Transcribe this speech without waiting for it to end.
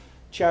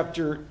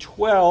chapter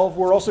 12.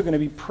 We're also going to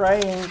be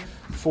praying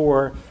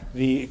for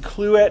the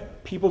Kluet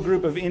people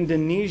group of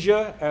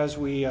Indonesia as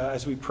we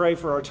pray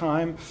for our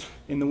time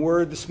in the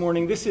Word this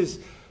morning. This is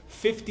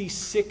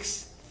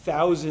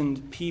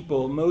 56,000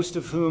 people, most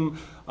of whom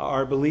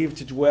are believed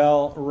to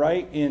dwell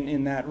right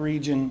in that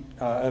region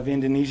of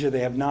Indonesia. They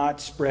have not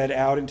spread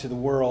out into the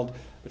world.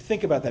 But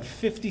think about that,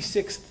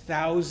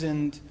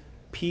 56,000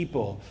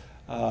 people.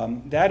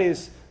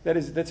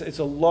 It's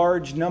a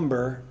large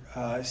number,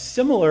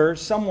 similar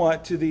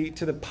somewhat to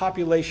the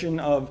population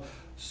of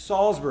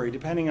Salisbury,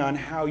 depending on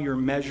how you're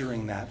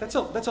measuring that. That's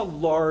a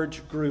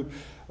large group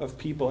of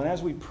people. And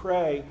as we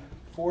pray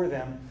for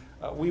them,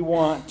 we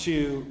want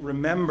to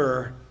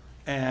remember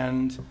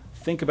and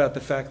think about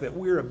the fact that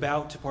we're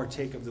about to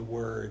partake of the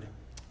Word,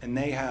 and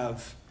they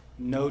have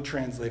no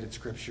translated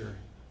Scripture.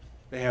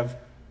 They have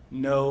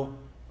no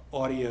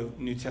audio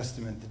New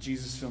Testament. The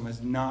Jesus film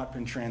has not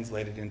been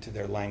translated into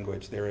their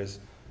language. There is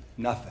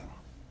nothing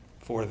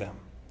for them.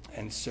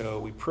 And so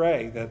we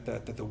pray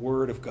that the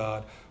Word of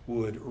God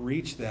would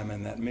reach them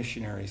and that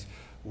missionaries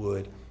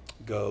would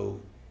go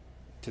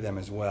to them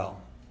as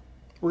well.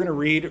 We're going to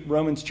read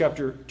Romans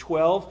chapter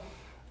 12,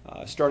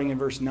 starting in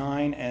verse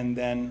 9, and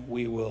then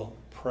we will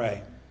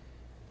pray.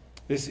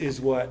 This is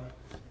what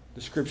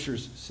the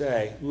Scriptures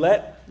say.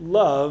 Let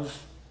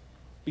love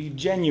be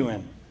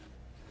genuine.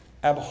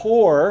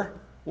 Abhor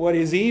what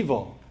is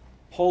evil.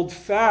 Hold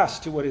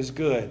fast to what is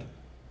good.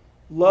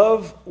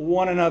 Love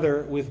one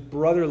another with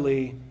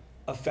brotherly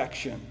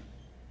affection.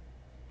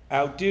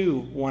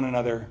 Outdo one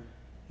another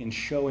in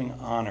showing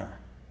honor.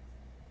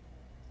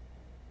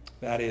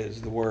 That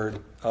is the word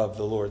of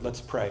the Lord.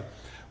 Let's pray.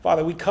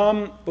 Father, we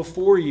come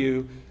before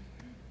you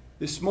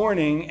this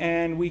morning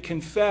and we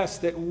confess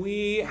that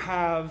we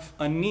have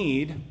a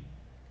need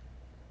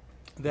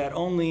that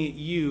only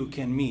you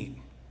can meet.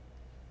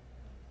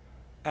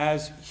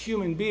 As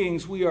human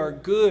beings, we are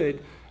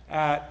good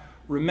at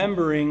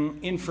remembering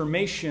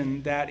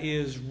information that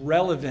is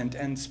relevant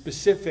and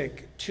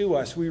specific to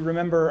us. We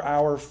remember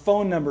our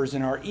phone numbers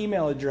and our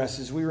email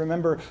addresses. We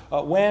remember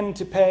when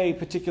to pay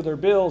particular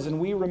bills, and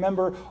we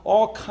remember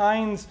all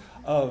kinds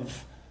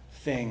of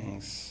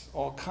things,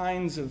 all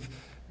kinds of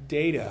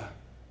data.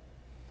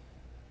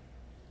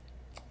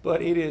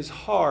 But it is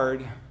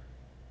hard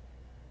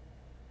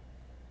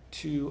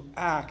to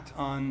act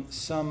on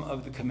some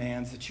of the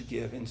commands that you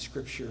give in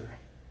Scripture.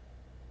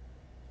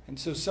 And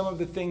so some of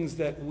the things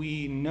that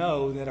we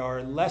know that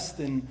are less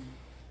than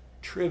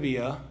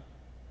trivia,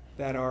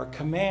 that are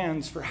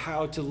commands for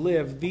how to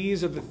live,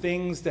 these are the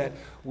things that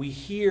we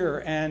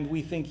hear and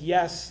we think,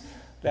 yes,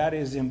 that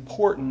is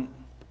important,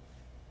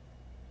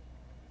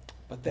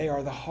 but they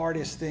are the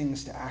hardest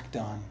things to act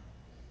on.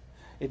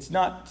 It's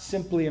not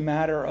simply a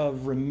matter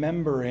of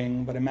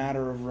remembering, but a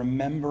matter of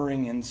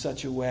remembering in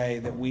such a way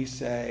that we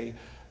say,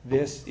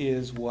 this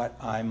is what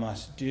I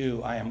must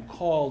do. I am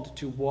called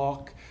to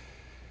walk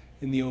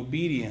in the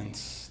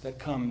obedience that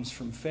comes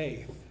from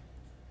faith.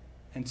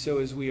 And so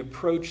as we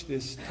approach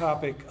this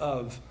topic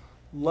of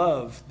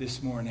love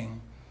this morning,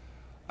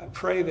 I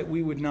pray that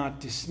we would not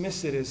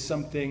dismiss it as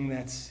something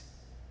that's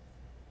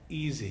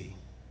easy,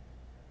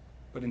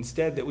 but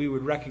instead that we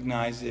would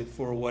recognize it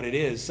for what it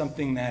is,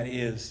 something that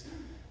is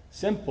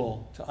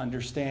simple to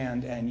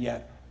understand and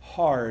yet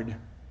hard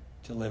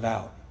to live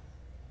out.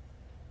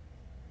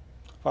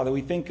 Father,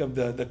 we think of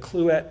the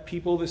Kluet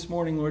people this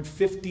morning, Lord,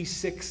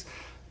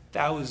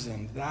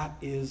 56,000. That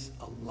is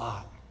a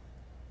lot.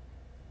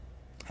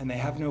 And they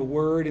have no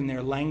word in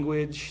their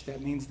language.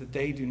 That means that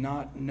they do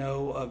not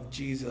know of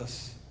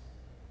Jesus.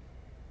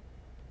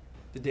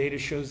 The data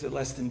shows that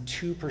less than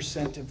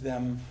 2% of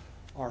them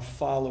are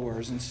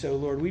followers. And so,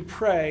 Lord, we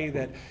pray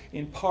that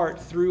in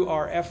part through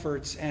our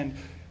efforts and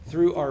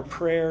through our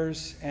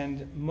prayers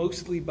and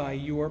mostly by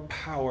your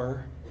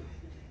power,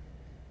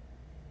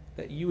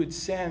 that you would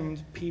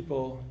send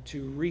people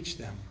to reach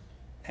them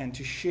and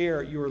to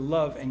share your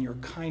love and your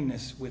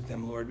kindness with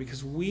them, Lord,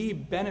 because we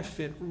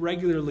benefit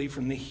regularly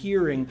from the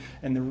hearing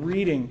and the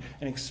reading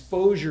and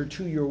exposure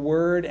to your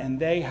word, and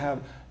they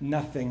have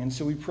nothing. And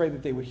so we pray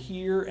that they would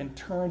hear and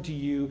turn to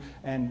you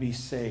and be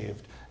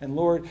saved. And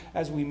Lord,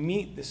 as we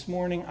meet this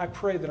morning, I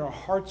pray that our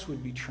hearts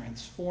would be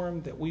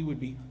transformed, that we would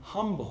be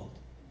humbled,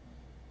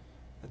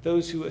 that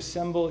those who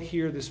assemble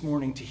here this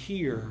morning to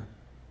hear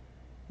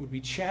would be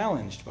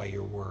challenged by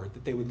your word,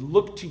 that they would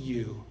look to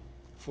you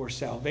for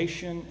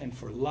salvation and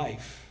for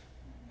life,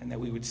 and that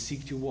we would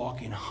seek to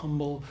walk in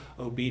humble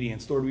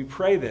obedience. Lord, we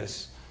pray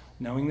this,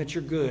 knowing that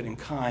you're good and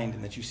kind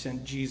and that you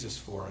sent Jesus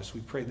for us.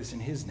 We pray this in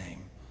his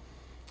name.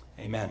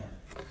 Amen.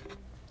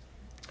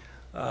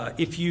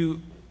 If you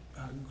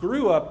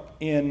grew up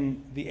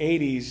in the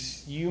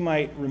 80s, you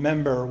might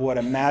remember what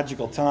a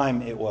magical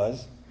time it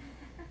was.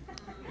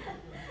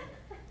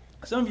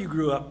 Some of you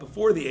grew up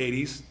before the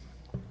 80s,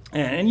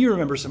 and you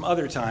remember some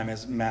other time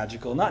as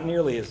magical, not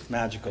nearly as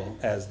magical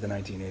as the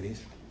 1980s.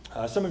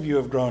 Some of you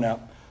have grown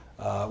up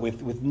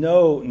with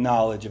no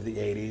knowledge of the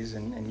 80s,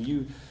 and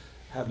you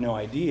have no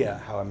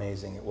idea how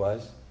amazing it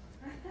was.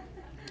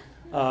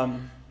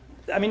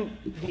 I mean,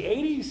 the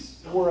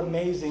 80s were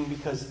amazing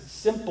because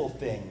simple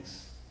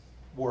things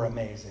were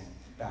amazing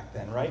back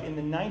then, right? In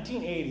the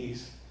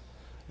 1980s,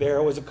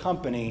 there was a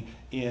company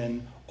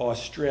in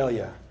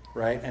Australia,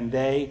 right? And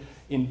they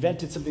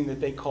invented something that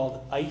they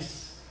called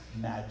ice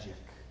magic.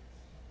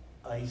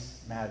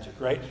 Ice magic,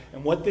 right?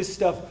 And what this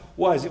stuff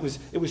was, it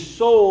was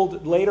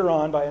sold later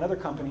on by another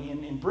company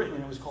in Britain,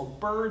 and it was called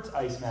Bird's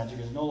Ice Magic.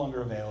 It's no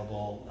longer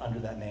available under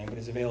that name, but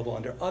it's available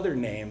under other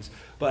names.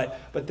 But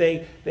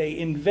they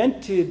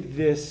invented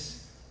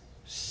this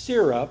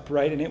syrup,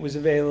 right? And it was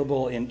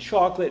available in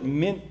chocolate,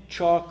 mint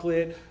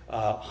chocolate,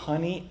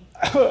 honey,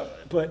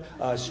 but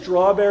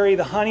strawberry.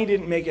 The honey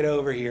didn't make it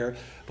over here.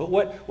 But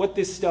what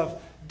this stuff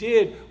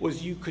did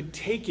was you could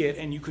take it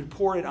and you could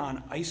pour it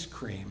on ice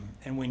cream.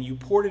 And when you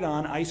poured it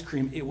on ice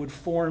cream, it would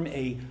form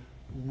a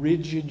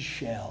rigid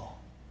shell.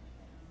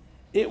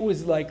 It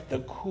was like the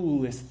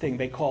coolest thing.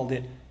 They called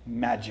it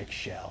magic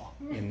shell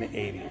in the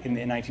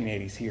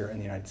 1980s here in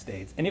the United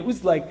States. And it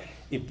was like,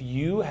 if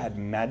you had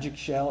magic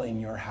shell in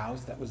your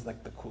house, that was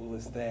like the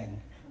coolest thing.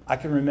 I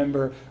can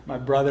remember my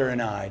brother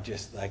and I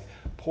just like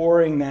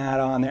pouring that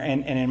on there.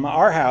 And in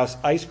our house,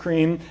 ice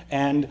cream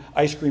and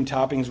ice cream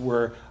toppings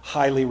were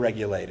highly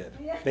regulated.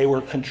 They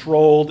were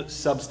controlled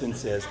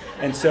substances.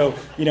 And so,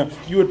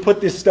 you would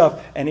put this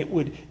stuff and it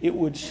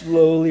would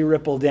slowly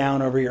ripple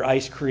down over your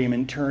ice cream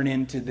and turn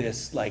into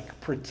this like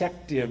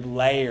protective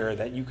layer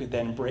that you could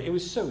then break. It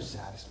was so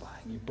satisfying.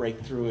 You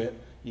break through it,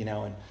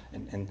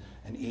 and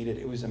eat it.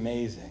 It was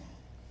amazing.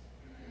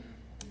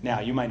 Now,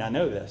 you might not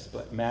know this,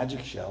 but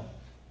Magic Shell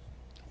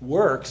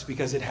works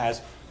because it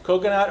has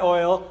coconut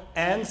oil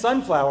and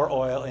sunflower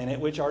oil in it,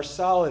 which are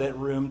solid at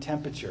room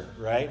temperature,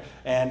 right?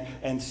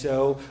 And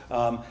so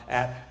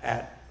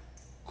at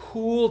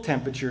cool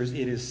temperatures,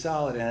 it is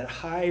solid, and at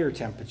higher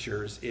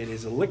temperatures, it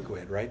is a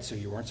liquid, right? So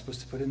you weren't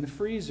supposed to put it in the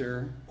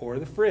freezer or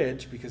the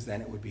fridge because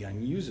then it would be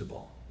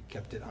unusable. You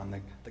kept it on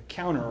the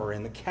counter or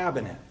in the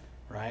cabinet,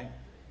 right?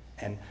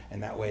 And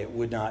that way it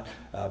would not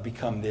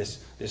become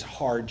this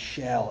hard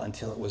shell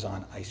until it was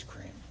on ice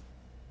cream.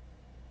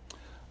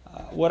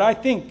 What I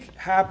think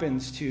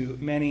happens to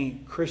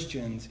many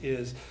Christians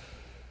is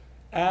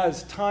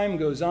as time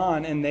goes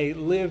on and they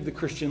live the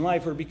Christian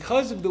life, or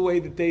because of the way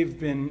that they've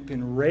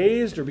been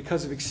raised, or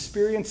because of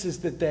experiences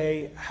that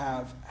they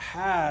have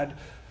had,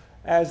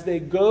 as they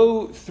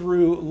go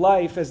through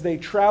life, as they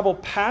travel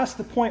past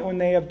the point when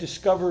they have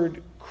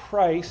discovered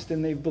Christ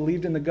and they've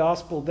believed in the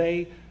gospel,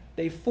 they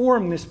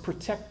form this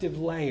protective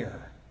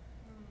layer,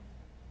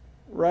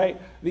 right?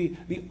 The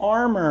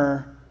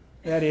armor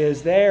that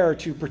is there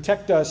to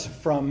protect us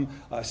from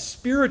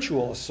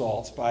spiritual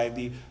assaults by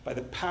the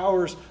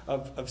powers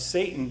of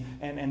Satan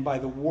and by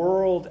the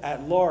world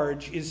at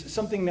large is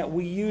something that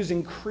we use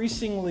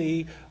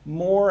increasingly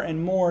more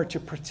and more to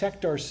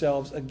protect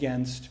ourselves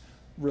against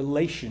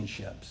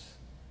relationships.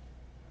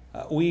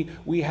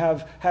 We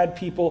have had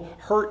people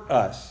hurt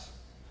us.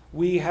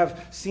 We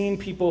have seen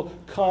people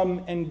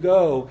come and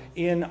go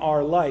in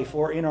our life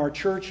or in our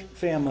church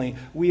family.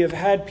 We have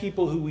had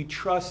people who we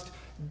trust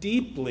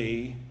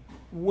deeply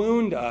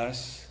wound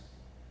us,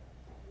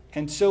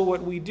 and so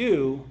what we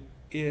do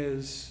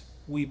is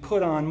we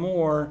put on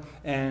more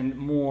and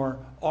more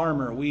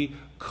armor. We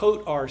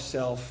coat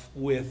ourselves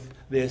with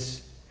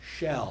this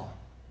shell.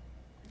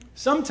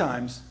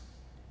 Sometimes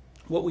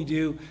what we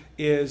do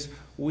is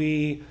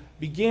we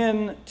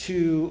begin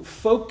to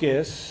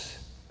focus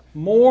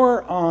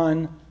more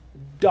on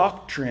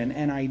doctrine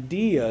and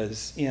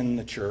ideas in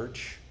the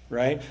church,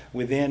 right,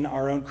 within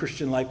our own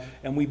Christian life.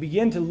 And we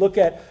begin to look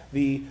at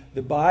the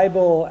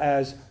Bible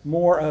as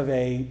more of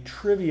a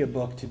trivia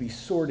book to be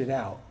sorted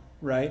out,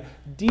 right?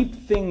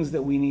 Deep things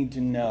that we need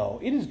to know.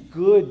 It is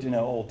good to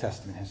know Old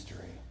Testament history.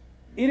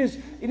 It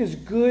is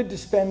good to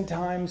spend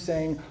time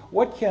saying,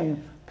 what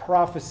can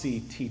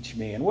prophecy teach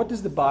me? And what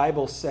does the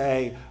Bible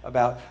say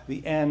about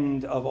the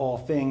end of all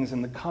things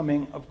and the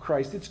coming of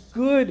Christ? It's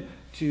good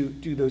to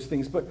do those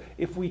things. But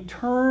if we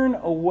turn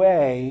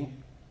away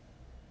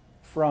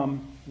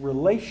from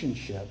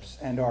relationships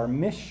and our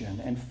mission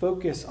and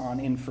focus on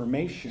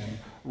information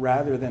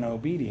rather than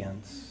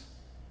obedience,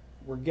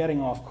 we're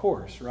getting off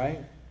course,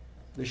 right?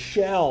 The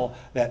shell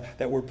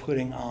that we're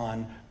putting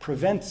on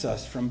prevents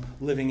us from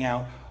living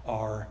out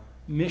our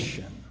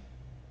mission.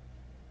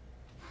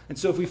 And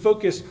so if we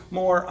focus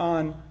more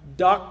on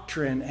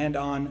doctrine and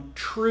on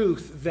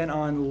truth than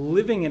on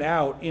living it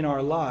out in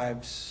our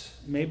lives,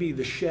 maybe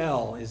the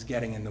shell is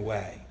getting in the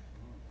way.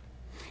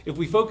 If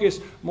we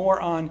focus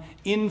more on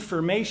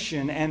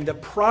information and the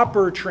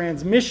proper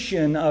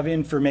transmission of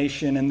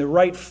information and the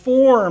right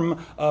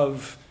form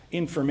of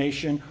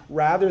information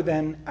rather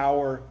than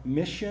our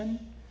mission,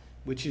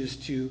 which is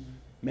to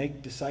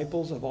make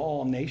disciples of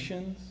all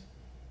nations,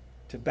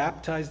 to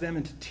baptize them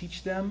and to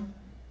teach them,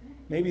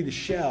 maybe the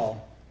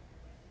shell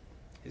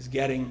is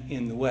getting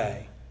in the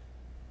way.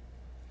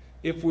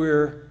 If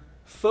we're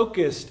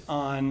focused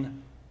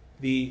on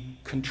the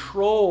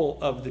control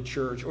of the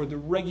church or the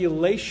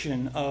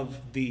regulation of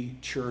the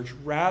church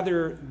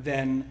rather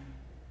than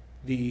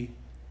the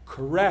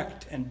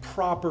correct and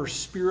proper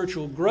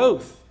spiritual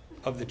growth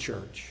of the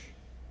church.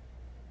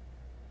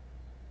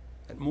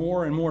 That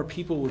more and more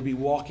people would be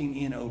walking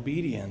in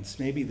obedience.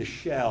 Maybe the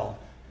shell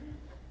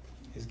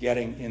is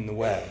getting in the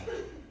way.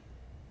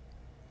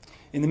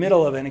 In the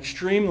middle of an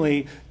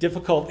extremely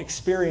difficult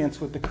experience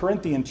with the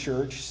Corinthian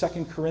church,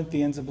 2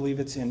 Corinthians, I believe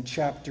it's in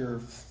chapter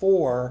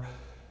 4,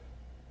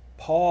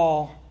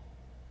 Paul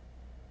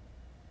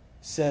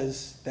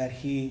says that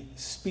he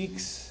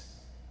speaks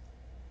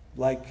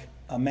like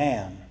a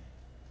man.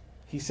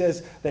 He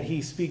says that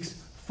he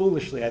speaks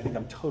foolishly. I think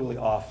I'm totally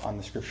off on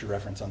the scripture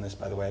reference on this,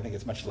 by the way. I think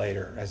it's much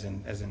later, as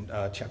in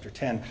chapter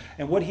 10.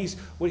 And what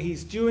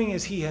he's doing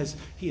is he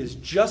is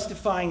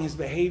justifying his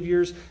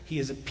behaviors. He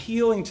is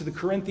appealing to the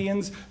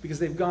Corinthians because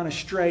they've gone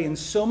astray in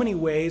so many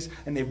ways,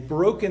 and they've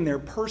broken their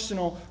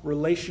personal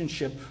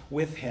relationship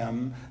with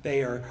him.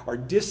 They are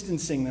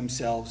distancing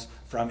themselves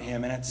from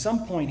him. And at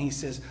some point he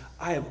says,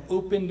 I have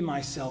opened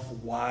myself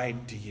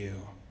wide to you.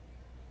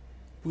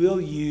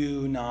 Will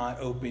you not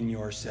open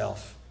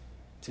yourself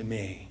to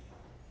me?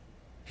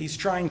 He's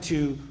trying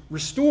to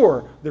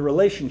restore the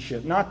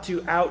relationship, not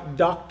to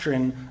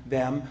out-doctrine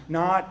them,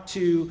 not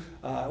to...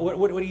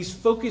 What he's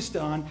focused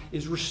on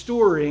is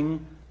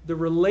restoring the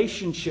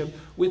relationship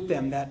with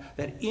them, that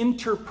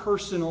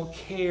interpersonal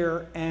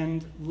care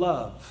and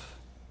love.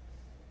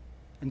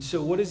 And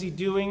so what is he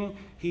doing?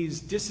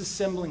 He's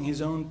disassembling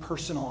his own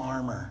personal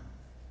armor,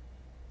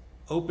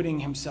 opening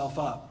himself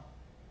up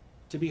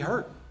to be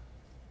hurt,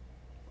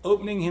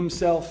 opening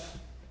himself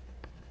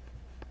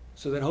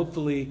so that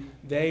hopefully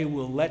they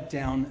will let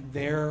down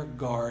their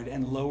guard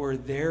and lower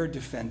their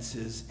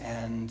defenses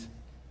and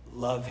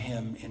love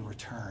him in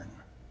return.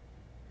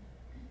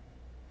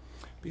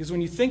 Because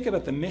when you think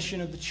about the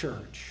mission of the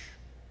church,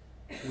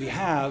 we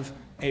have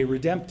a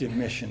redemptive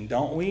mission,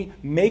 don't we?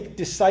 Make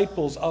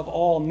disciples of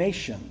all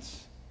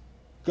nations.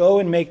 Go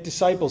and make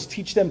disciples.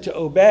 Teach them to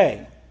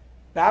obey.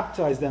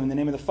 Baptize them in the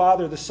name of the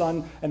Father, the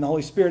Son, and the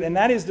Holy Spirit. And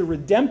that is the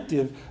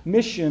redemptive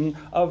mission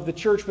of the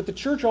church. But the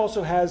church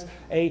also has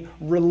a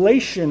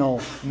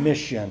relational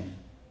mission.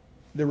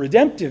 The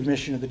redemptive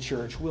mission of the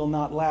church will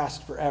not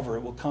last forever.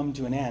 It will come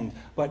to an end.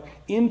 But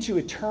into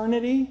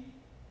eternity,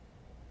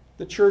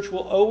 the church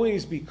will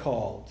always be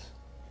called,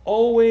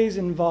 always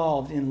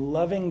involved in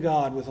loving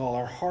God with all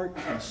our heart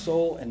and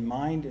soul and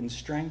mind and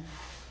strength,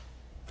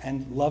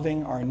 and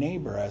loving our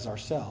neighbor as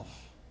ourselves.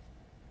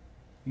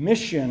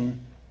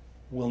 Mission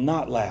will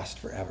not last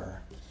forever,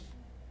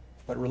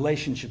 but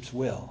relationships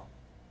will.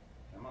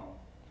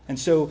 And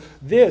so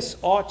this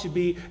ought to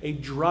be a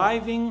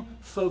driving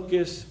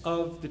focus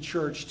of the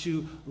church,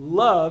 to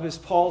love, as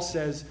Paul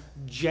says,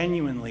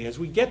 genuinely. As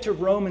we get to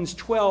Romans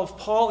 12,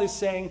 Paul is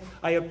saying,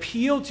 I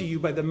appeal to you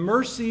by the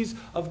mercies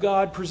of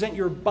God, present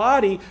your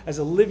body as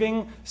a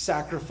living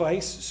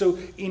sacrifice. So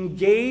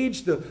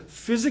engage the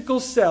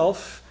physical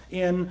self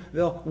in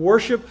the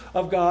worship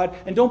of God,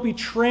 and don't be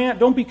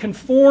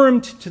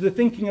conformed to the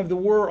thinking of the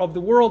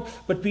world,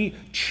 but be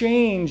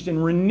changed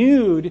and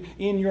renewed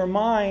in your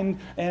mind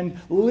and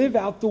live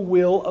out the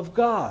will of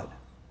God.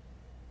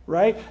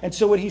 Right? And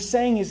so what he's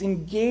saying is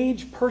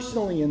engage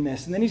personally in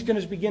this. And then he's going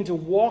to begin to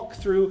walk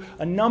through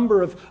a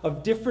number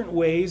of different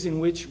ways in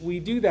which we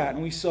do that.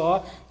 And we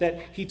saw that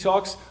he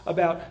talks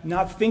about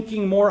not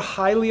thinking more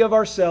highly of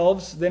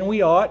ourselves than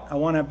we ought. I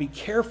want to be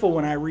careful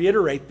when I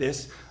reiterate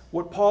this.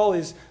 What Paul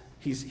is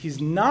He's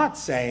not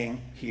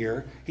saying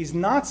here, he's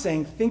not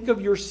saying think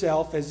of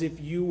yourself as if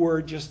you were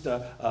just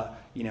a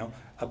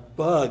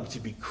bug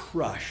to be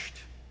crushed.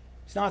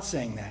 He's not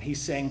saying that.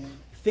 He's saying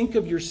think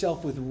of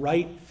yourself with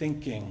right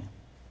thinking,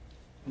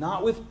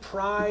 not with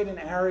pride and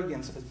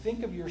arrogance, but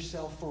think of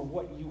yourself for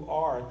what you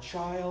are, a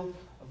child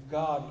of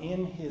God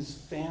in his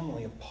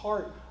family, a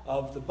part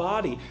of the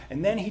body.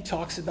 And then he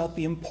talks about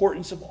the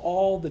importance of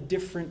all the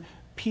different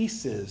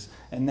pieces,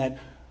 and that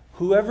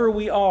whoever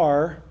we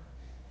are,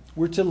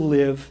 we're to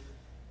live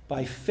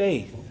by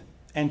faith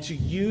and to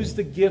use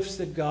the gifts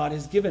that God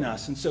has given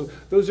us. And so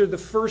those are the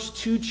first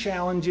two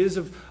challenges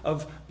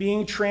of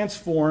being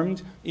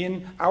transformed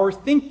in our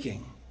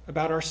thinking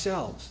about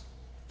ourselves.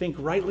 Think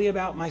rightly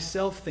about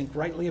myself, think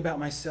rightly about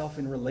myself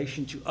in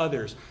relation to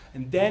others.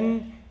 And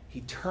then he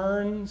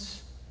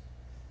turns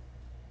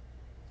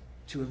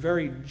to a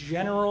very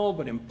general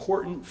but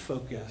important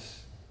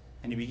focus,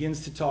 and he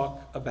begins to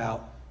talk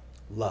about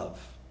love.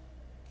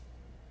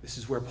 This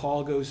is where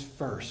Paul goes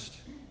first.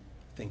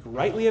 Think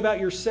rightly about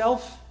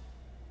yourself.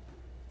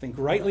 Think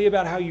rightly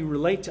about how you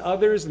relate to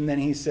others. And then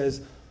he says,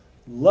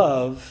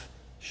 love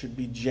should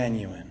be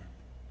genuine.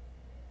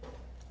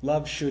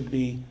 Love should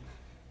be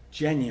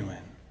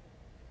genuine.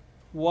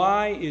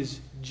 Why is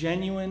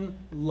genuine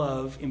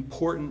love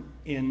important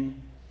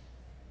in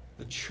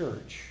the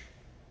church?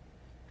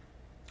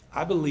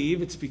 I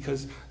believe it's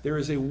because there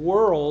is a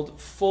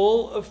world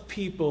full of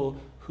people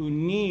who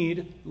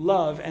need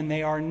love, and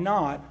they are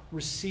not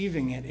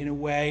receiving it in a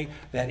way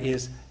that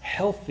is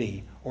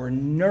healthy or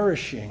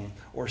nourishing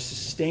or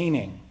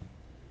sustaining.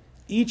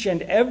 Each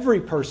and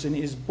every person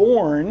is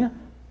born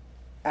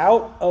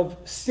out of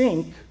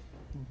sync,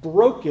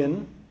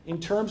 broken in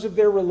terms of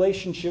their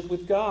relationship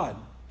with God.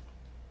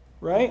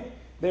 Right?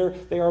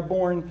 They are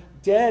born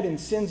dead in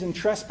sins and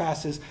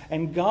trespasses,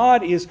 and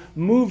God is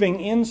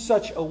moving in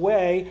such a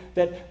way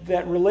that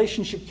that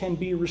relationship can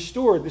be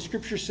restored. The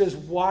Scripture says,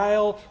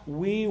 while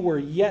we were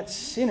yet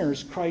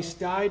sinners, Christ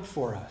died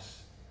for us.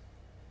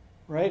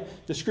 Right?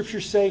 The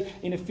Scriptures say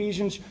in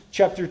Ephesians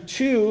chapter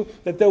 2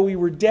 that though we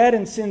were dead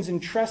in sins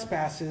and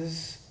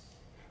trespasses,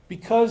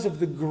 because of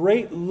the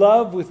great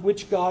love with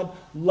which God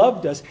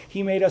loved us,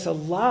 He made us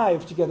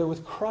alive together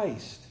with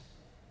Christ.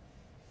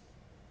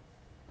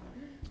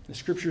 The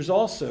Scriptures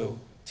also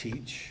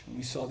teach, and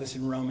we saw this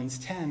in Romans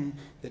 10,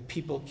 that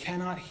people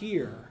cannot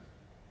hear.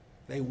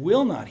 They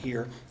will not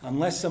hear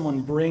unless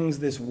someone brings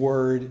this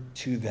word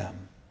to them.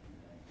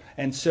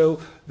 And so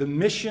the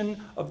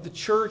mission of the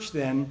church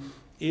then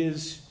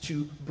is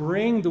to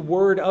bring the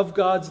word of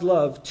God's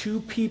love to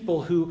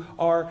people who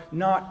are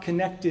not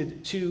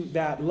connected to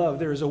that love.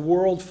 There is a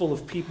world full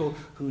of people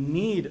who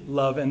need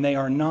love and they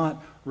are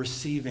not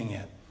receiving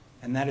it.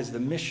 And that is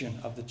the mission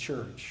of the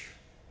church.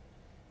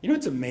 You know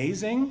what's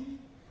amazing?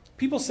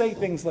 People say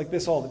things like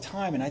this all the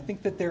time, and I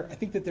think that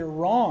they're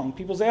wrong.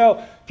 People say,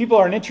 "Oh, people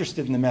aren't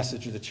interested in the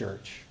message of the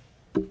church."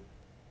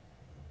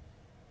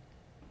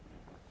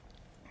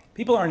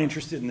 People aren't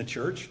interested in the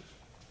church.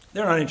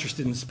 They're not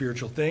interested in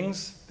spiritual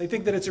things. They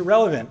think that it's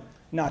irrelevant.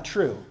 Not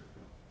true.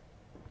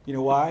 You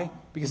know why?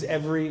 Because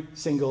every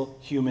single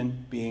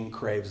human being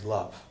craves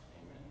love.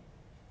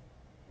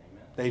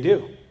 Amen. They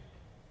do.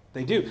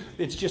 They do.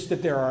 It's just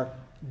that there are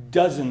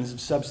dozens of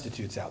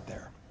substitutes out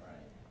there.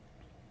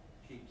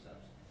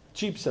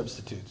 Cheap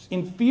substitutes,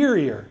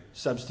 inferior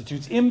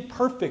substitutes,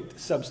 imperfect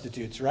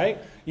substitutes, right?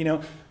 You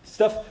know,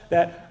 stuff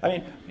that,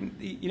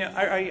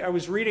 I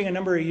was reading a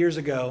number of years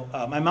ago.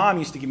 My mom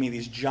used to give me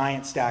these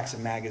giant stacks of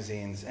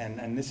magazines,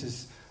 and this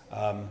is,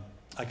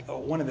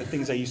 one of the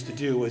things I used to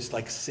do was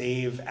like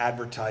save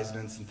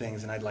advertisements and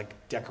things, and I'd like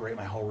decorate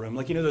my whole room.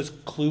 Like, you know those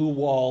clue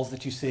walls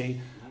that you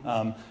see?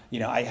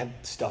 I had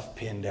stuff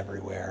pinned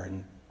everywhere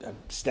and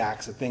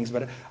stacks of things,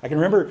 but I can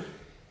remember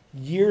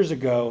years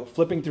ago,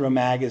 flipping through a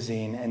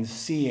magazine and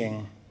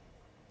seeing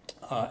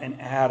an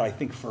ad, I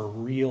think, for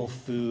real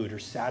food or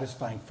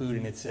satisfying food,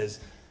 and it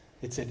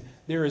said,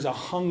 there is a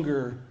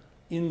hunger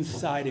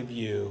inside of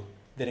you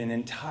that an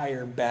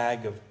entire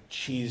bag of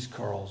cheese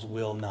curls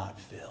will not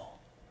fill.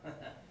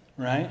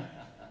 Right?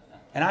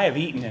 And I have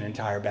eaten an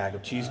entire bag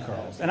of cheese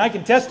curls. And I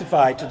can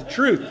testify to the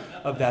truth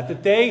of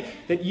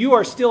that you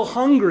are still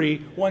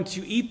hungry once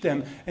you eat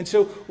them. And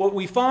so what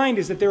we find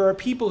is that there are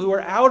people who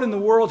are out in the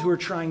world who are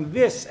trying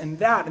this and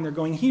that, and they're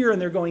going here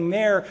and they're going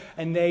there,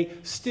 and they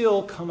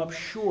still come up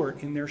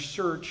short in their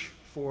search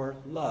for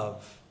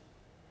love.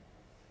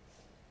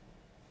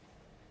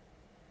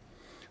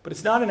 But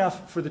it's not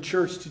enough for the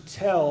church to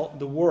tell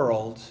the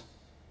world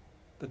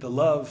that the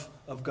love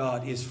of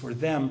God is for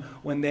them.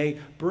 When they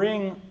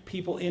bring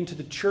people into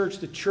the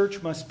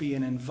church must be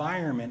an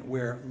environment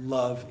where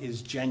love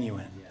is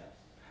genuine. Yes.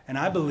 And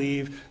I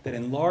believe that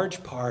in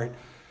large part,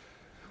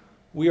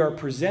 we are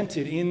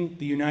presented in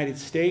the United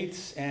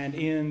States and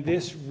in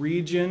this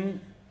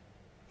region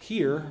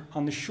here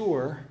on the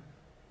shore,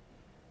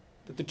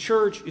 that the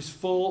church is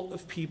full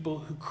of people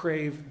who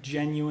crave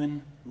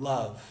genuine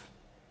love.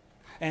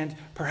 And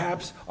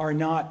perhaps are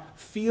not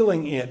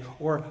feeling it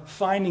or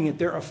finding it.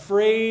 They're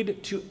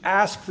afraid to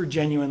ask for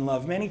genuine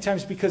love, many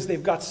times because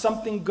they've got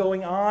something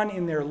going on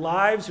in their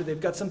lives, or they've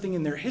got something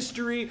in their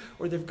history,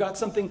 or they've got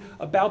something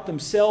about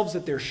themselves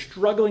that they're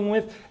struggling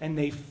with, and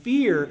they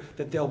fear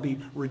that they'll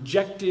be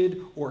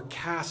rejected or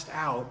cast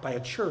out by a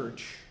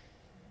church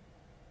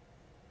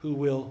who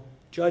will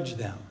judge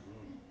them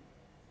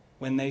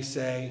when they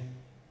say,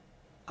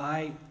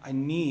 I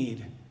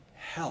need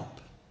help.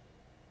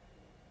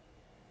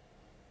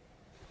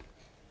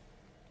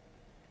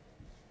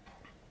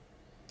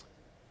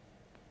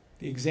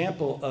 The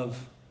example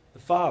of the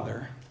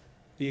Father,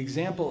 the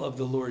example of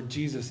the Lord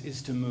Jesus,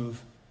 is to move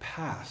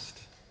past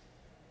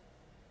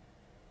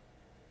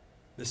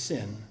the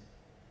sin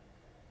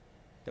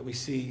that we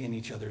see in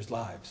each other's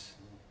lives.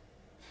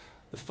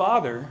 The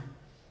Father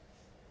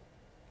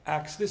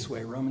acts this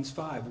way, Romans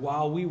 5.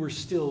 While we were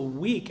still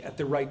weak at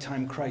the right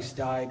time, Christ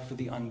died for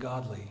the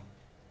ungodly.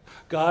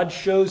 God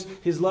shows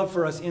his love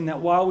for us in that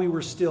while we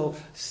were still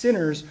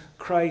sinners,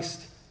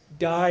 Christ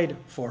died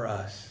for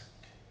us.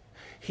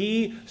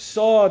 He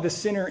saw the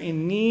sinner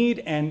in need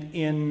and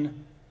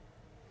in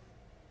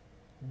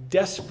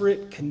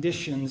desperate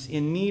conditions,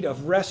 in need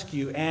of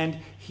rescue, and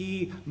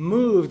he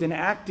moved and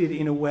acted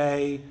in a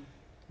way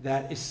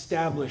that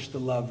established the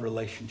love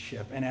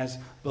relationship. And as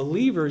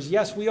believers,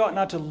 yes, we ought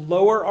not to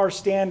lower our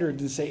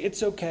standards and say,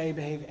 it's okay,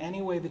 behave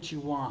any way that you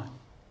want.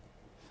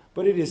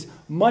 But it is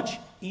much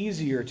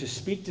easier to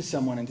speak to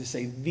someone and to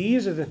say,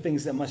 these are the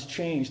things that must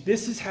change.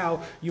 This is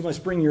how you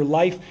must bring your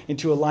life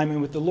into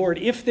alignment with the Lord.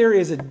 If there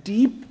is a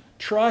deep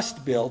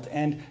trust built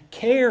and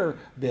care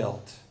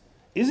built,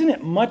 isn't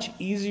it much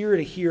easier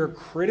to hear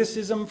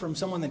criticism from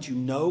someone that you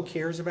know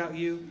cares about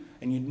you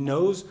and you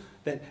know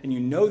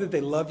that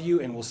they love you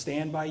and will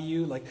stand by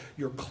you? Like,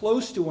 you're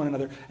close to one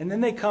another, and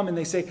then they come and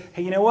they say,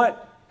 hey, you know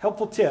what?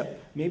 Helpful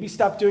tip. Maybe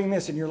stop doing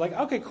this. And you're like,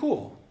 okay,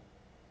 cool.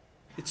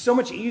 It's so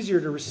much easier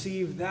to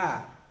receive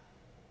that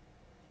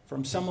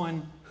from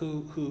someone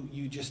who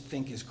you just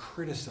think is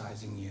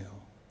criticizing you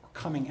or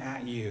coming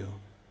at you.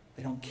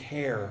 They don't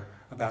care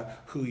about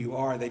who you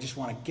are. They just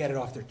want to get it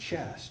off their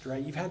chest,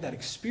 right? You've had that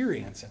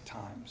experience at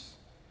times.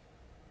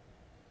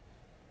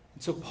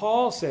 And so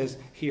Paul says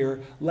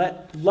here,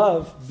 let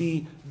love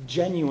be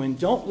genuine.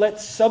 Don't let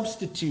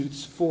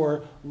substitutes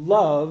for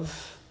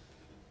love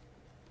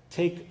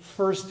take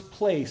first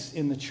place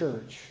in the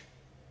church.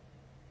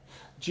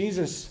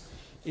 Jesus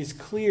is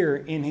clear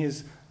in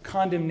his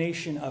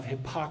condemnation of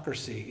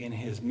hypocrisy in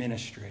his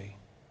ministry.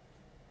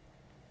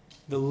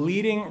 The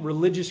leading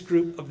religious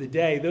group of the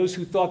day, those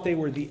who thought they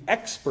were the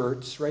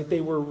experts, right?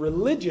 They were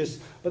religious,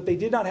 but they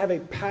did not have a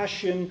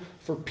passion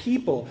for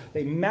people.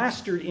 They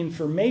mastered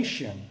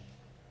information,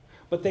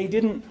 but they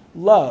didn't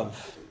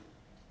love.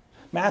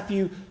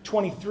 Matthew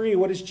 23,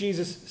 what does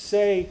Jesus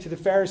say to the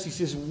Pharisees?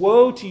 He says,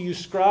 "Woe to you,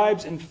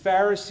 scribes and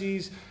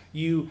Pharisees,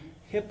 you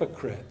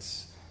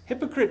hypocrites."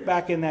 Hypocrite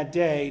back in that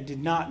day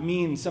did not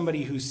mean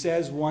somebody who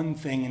says one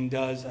thing and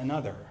does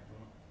another.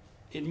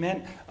 It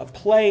meant a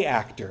play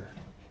actor.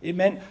 It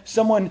meant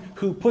someone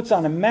who puts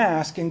on a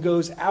mask and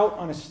goes out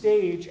on a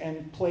stage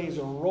and plays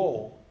a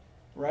role,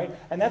 right?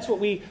 And that's what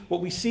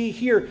we see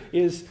here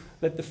is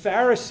that the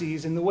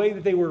Pharisees, in the way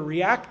that they were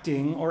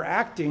reacting or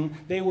acting,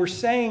 they were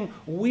saying,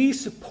 we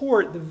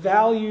support the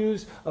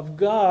values of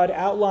God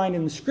outlined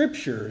in the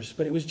Scriptures,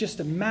 but it was just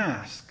a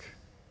mask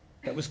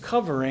that was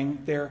covering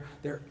their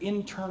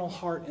internal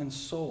heart and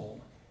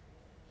soul.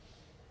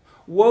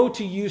 Woe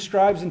to you,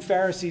 scribes and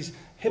Pharisees,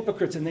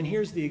 hypocrites. And then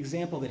here's the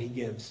example that he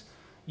gives.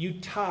 You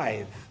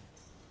tithe,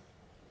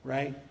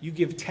 right? You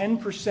give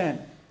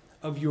 10%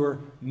 of your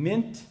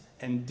mint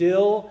and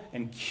dill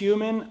and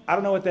cumin. I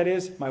don't know what that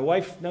is. My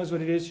wife knows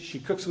what it is. She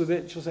cooks with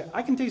it. She'll say,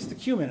 I can taste the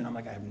cumin. And I'm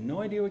like, I have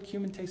no idea what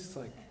cumin tastes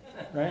like,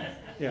 right?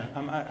 Yeah,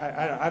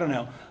 I don't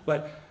know.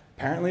 But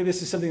apparently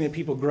this is something that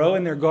people grow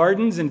in their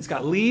gardens, and it's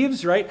got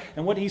leaves, right?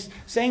 And what he's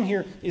saying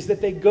here is that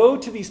they go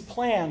to these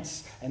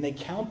plants and they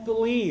count the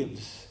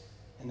leaves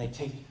and they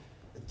take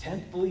the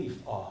 10th leaf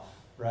off,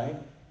 right?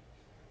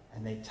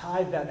 And they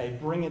tithe that, they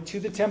bring it to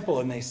the temple,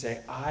 and they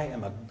say, I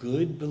am a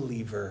good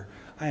believer.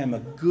 I am a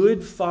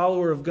good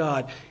follower of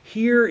God.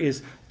 Here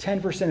is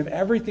 10% of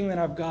everything that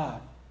I've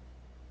got.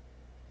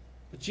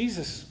 But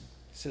Jesus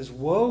says,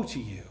 woe to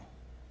you.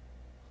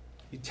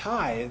 You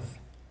tithe,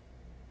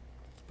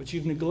 but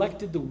you've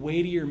neglected the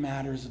weightier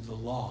matters of the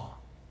law.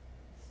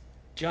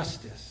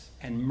 Justice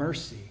and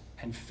mercy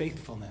and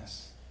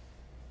faithfulness.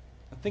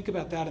 Now think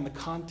about that in the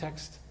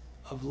context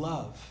of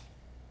love.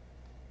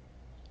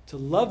 To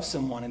love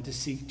someone and to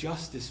seek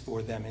justice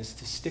for them is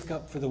to stick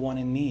up for the one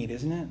in need,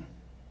 isn't it?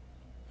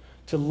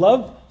 To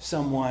love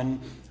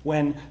someone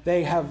when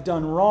they have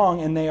done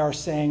wrong and they are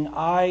saying,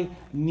 I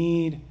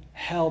need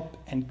help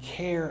and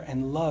care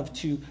and love,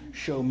 to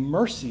show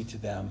mercy to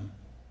them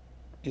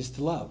is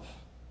to love.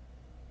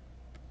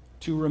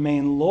 To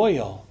remain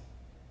loyal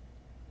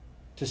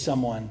to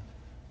someone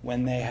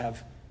when they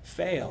have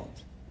failed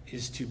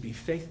is to be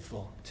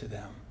faithful to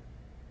them.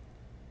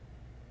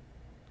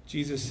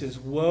 Jesus says,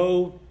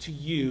 woe to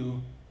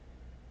you,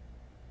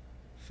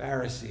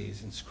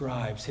 Pharisees and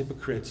scribes,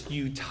 hypocrites.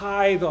 You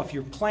tithe off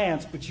your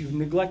plants, but you've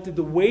neglected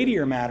the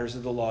weightier matters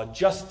of the law,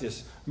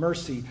 justice,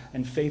 mercy,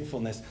 and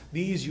faithfulness.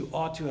 These you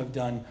ought to have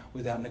done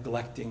without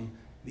neglecting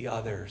the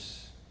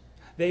others.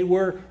 They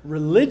were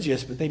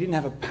religious, but they didn't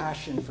have a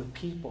passion for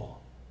people.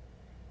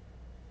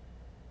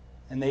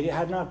 And they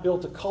had not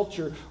built a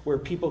culture where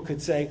people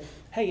could say,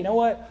 hey, you know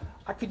what?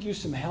 I could use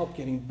some help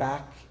getting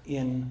back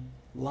in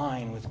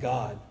line with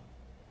God.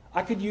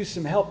 I could use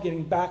some help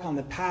getting back on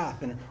the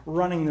path and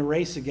running the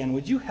race again.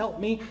 Would you help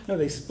me? No,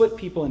 they split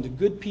people into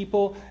good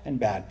people and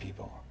bad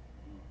people.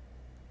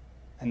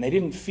 And they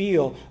didn't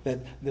feel that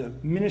the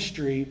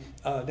ministry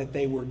that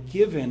they were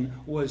given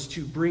was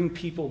to bring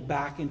people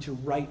back into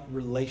right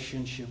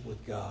relationship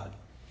with God.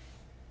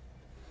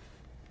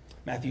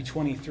 Matthew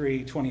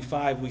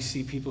 23:25, we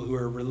see people who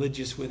are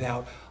religious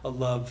without a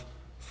love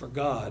for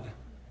God.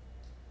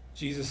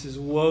 Jesus says,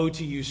 woe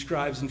to you,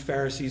 scribes and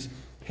Pharisees,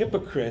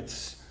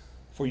 hypocrites,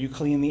 for you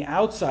clean the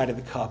outside of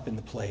the cup and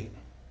the plate.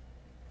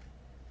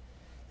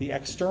 The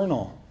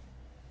external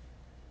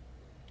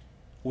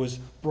was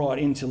brought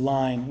into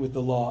line with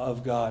the law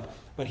of God.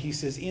 But he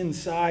says,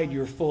 inside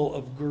you're full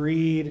of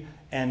greed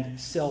and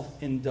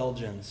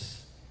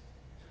self-indulgence.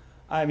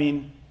 I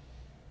mean,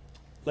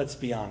 let's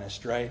be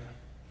honest, right?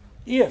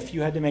 If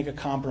you had to make a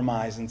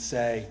compromise and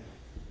say,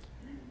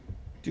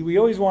 do we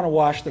always want to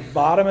wash the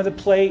bottom of the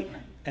plate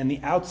and the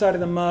outside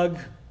of the mug?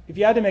 If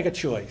you had to make a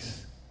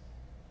choice,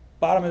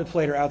 bottom of the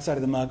plate or outside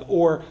of the mug,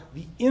 or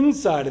the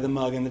inside of the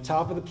mug and the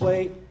top of the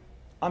plate,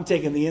 I'm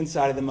taking the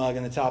inside of the mug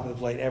and the top of the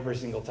plate every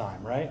single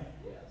time, right?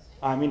 Yes.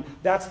 I mean,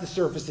 that's the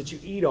surface that you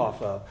eat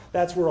off of.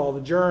 That's where all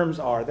the germs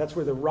are. That's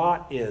where the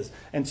rot is.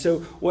 And so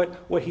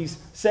what he's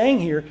saying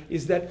here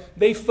is that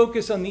they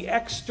focus on the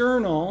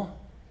external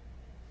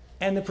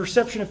and the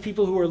perception of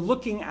people who are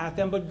looking at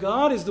them, but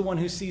God is the one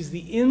who sees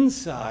the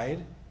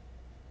inside.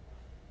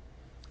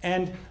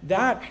 And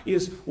that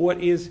is what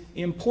is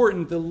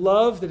important. The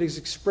love that is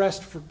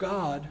expressed for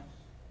God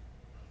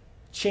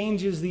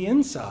changes the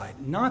inside,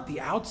 not the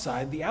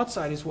outside. The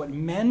outside is what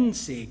men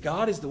see.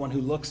 God is the one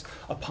who looks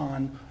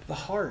upon the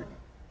heart.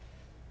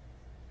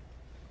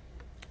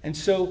 And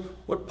so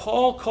what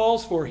Paul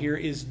calls for here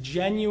is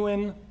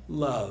genuine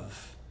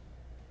love.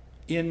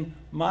 In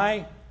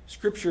my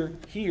scripture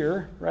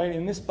here, right,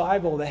 in this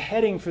Bible, the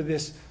heading for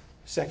this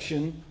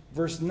section,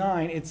 verse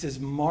 9, it says,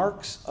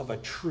 marks of a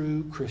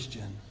true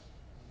Christian.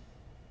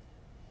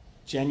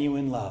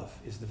 Genuine love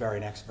is the very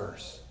next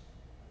verse.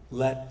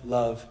 Let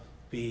love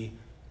be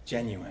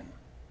genuine.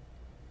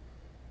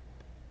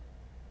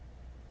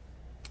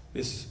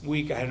 This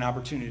week I had an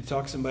opportunity to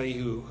talk to somebody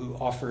who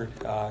offered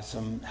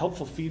some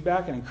helpful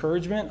feedback and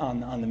encouragement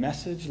on the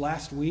message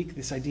last week,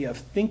 this idea of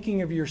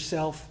thinking of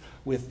yourself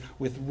with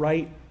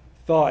right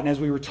thought. And as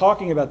we were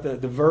talking about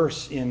the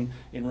verse in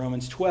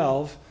Romans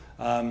 12,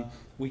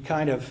 we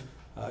kind of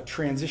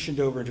transitioned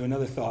over into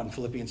another thought in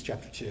Philippians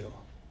chapter 2,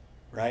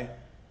 right?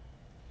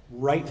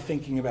 Right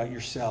thinking about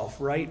yourself,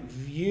 right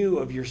view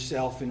of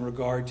yourself in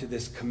regard to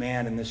this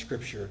command in this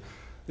scripture.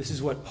 This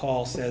is what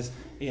Paul says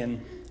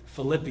in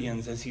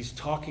Philippians as he's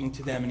talking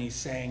to them, and he's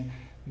saying,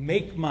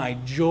 make my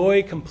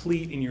joy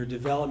complete in your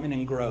development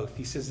and growth.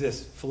 He says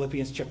this,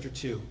 Philippians chapter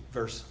 2,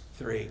 verse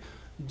 3.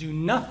 Do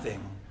nothing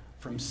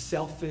from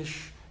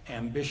selfish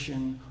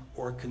ambition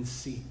or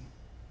conceit.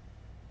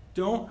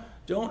 Don't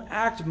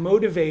act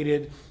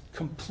motivated,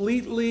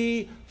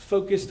 completely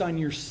focused on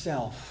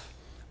yourself,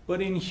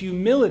 but in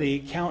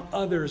humility count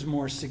others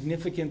more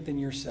significant than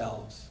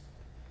yourselves.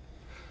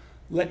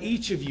 Let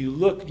each of you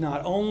look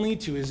not only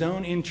to his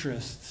own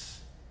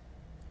interests,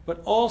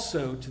 but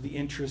also to the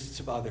interests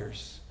of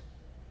others.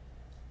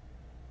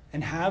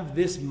 And have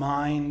this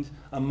mind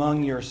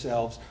among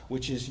yourselves,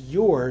 which is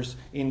yours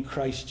in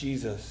Christ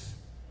Jesus,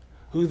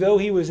 who, though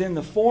he was in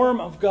the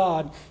form of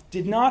God,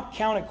 did not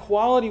count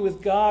equality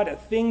with God a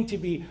thing to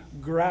be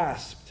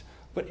grasped,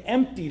 but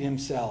emptied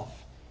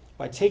himself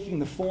by taking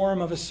the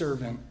form of a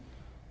servant,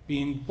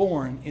 being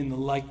born in the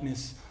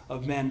likeness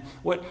of men.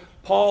 What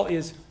Paul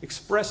is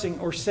expressing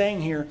or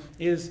saying here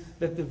is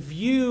that the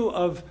view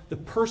of the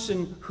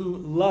person who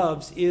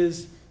loves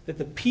is that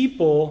the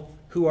people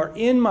who are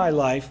in my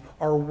life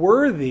are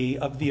worthy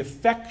of the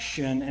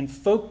affection and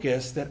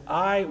focus that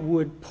I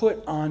would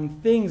put on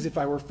things if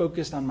I were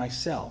focused on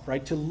myself,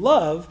 right? To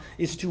love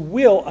is to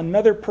will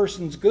another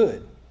person's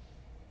good.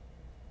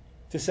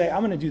 To say,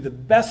 I'm going to do the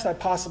best I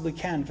possibly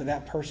can for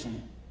that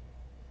person.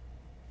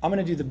 I'm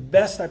going to do the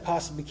best I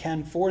possibly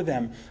can for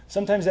them.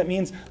 Sometimes that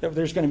means that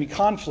there's going to be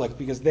conflict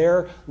because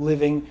they're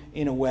living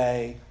in a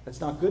way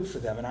that's not good for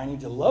them. And I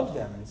need to love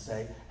them and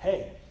say,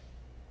 hey,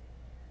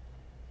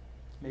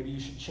 maybe you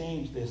should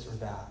change this or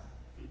that.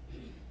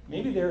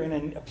 Maybe they're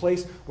in a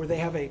place where they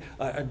have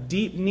a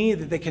deep need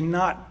that they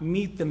cannot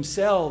meet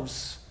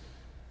themselves.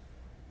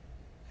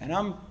 And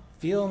I'm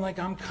feeling like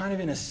I'm kind of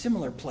in a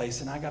similar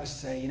place, and I got to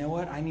say, you know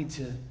what? I need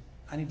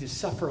to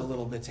suffer a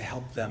little bit to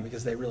help them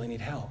because they really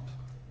need help.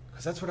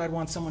 Because that's what I'd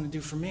want someone to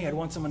do for me. I'd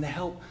want someone to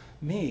help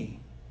me.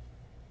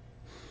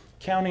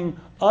 Counting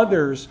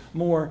others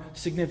more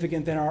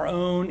significant than our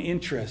own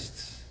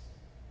interests.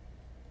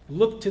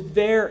 Look to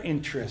their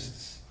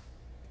interests.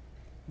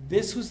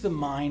 This was the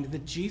mind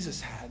that Jesus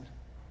had.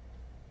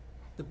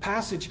 The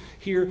passage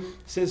here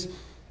says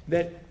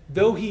that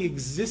though he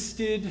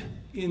existed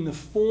in the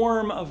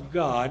form of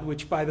God,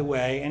 which, by the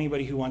way,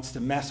 anybody who wants to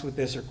mess with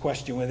this or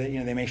question with it,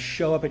 they may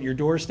show up at your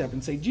doorstep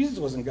and say, Jesus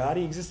wasn't God,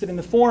 he existed in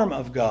the form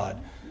of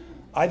God.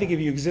 I think if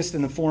you exist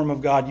in the form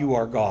of God, you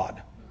are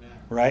God,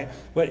 right?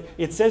 But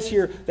it says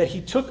here that he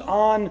took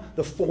on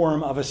the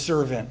form of a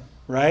servant,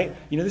 right?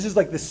 This is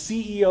like the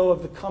CEO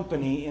of the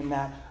company in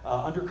that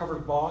Undercover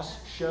Boss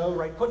show,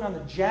 right? Putting on the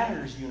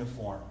janitor's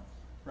uniform,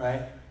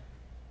 right?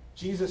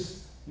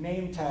 Jesus'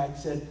 name tag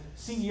said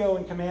CEO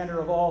and commander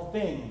of all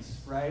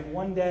things, right?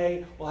 One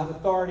day we'll have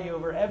authority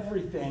over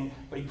everything,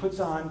 but he puts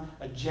on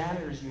a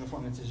janitor's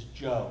uniform that says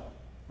Joe,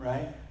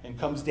 right? And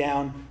comes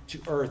down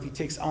to earth. He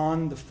takes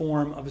on the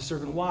form of a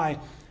servant. Why?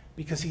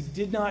 Because he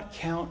did not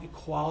count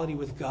equality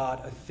with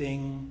God a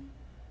thing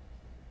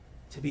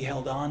to be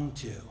held on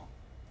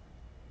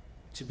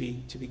to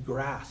be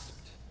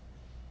grasped,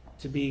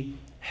 to be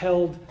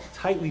held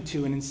tightly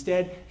to. And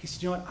instead, he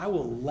said, you know what? I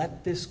will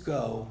let this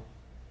go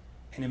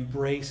and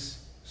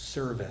embrace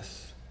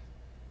service.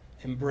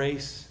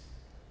 Embrace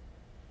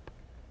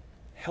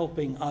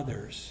helping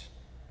others.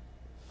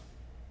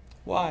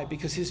 Why?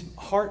 Because his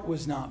heart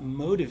was not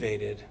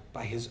motivated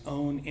by his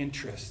own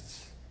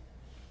interests,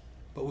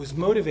 but was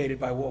motivated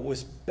by what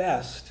was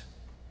best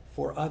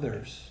for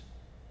others.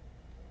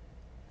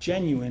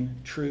 Genuine,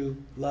 true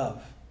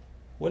love.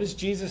 What does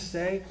Jesus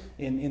say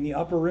in the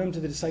upper room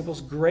to the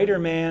disciples? Greater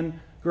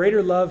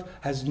love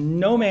has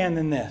no man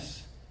than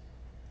this,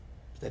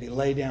 that he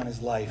lay down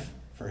his life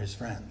for his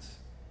friends.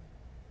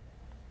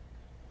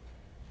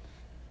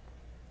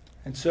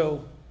 And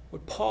so,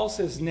 what Paul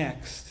says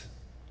next,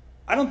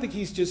 I don't think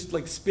he's just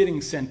like spitting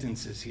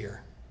sentences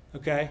here,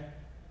 okay?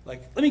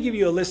 Like, let me give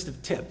you a list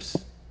of tips,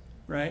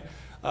 right?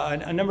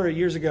 A number of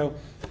years ago,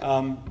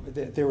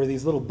 there were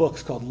these little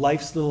books called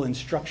Life's Little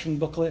Instruction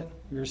Booklet.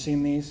 You ever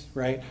seen these,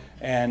 right?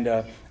 And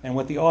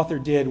what the author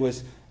did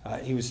was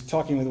he was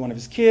talking with one of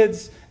his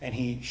kids, and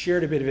he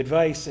shared a bit of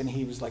advice, and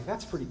he was like,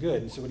 that's pretty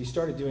good. And so what he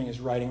started doing is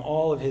writing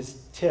all of his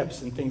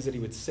tips and things that he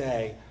would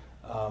say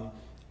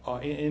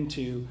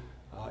into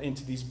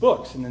these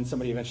books. And then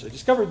somebody eventually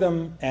discovered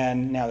them,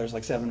 and now there's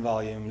like 7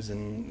 volumes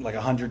and like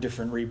 100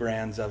 different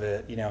rebrands of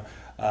it.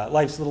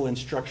 Life's Little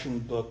Instruction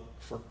Book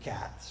for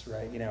cats,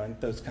 right? And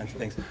those kinds of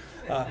things.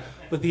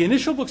 But the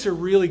initial books are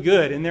really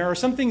good, and there are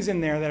some things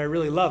in there that I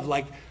really love,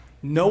 like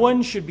no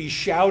one should be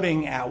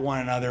shouting at one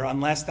another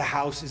unless the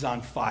house is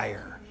on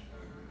fire.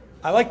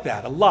 I like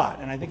that a lot,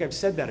 and I think I've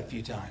said that a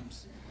few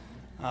times.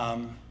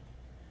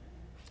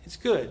 It's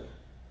good.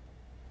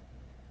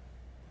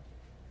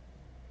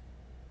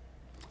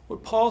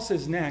 What Paul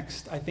says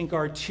next, I think,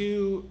 are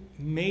 2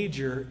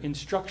 major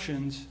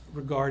instructions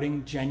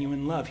regarding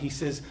genuine love. He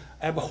says,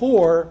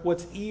 abhor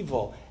what's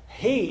evil.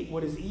 Hate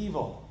what is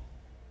evil.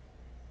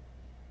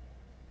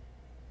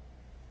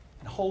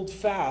 And hold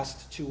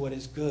fast to what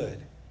is good.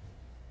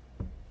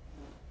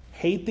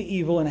 Hate the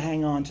evil and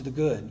hang on to the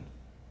good.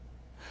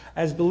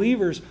 As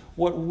believers,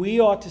 what we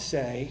ought to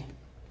say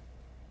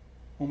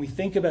when we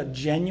think about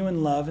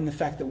genuine love and the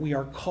fact that we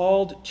are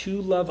called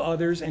to love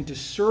others and to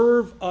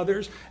serve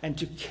others and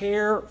to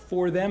care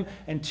for them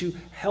and to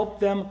help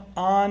them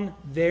on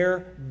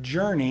their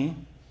journey,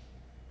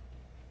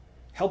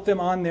 help them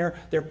on their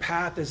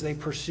path as they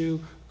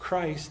pursue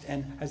Christ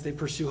and as they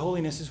pursue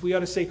holiness, is we ought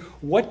to say,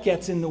 what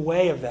gets in the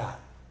way of that?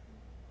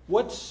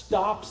 What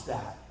stops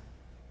that?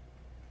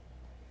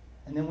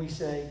 And then we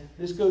say,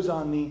 this goes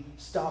on the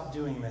stop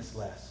doing this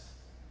list.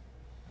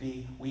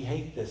 The we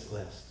hate this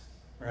list,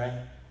 right?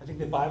 I think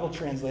the Bible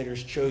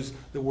translators chose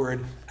the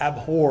word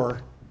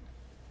abhor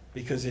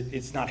because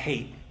it's not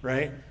hate,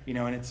 right?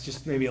 And it's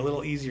just maybe a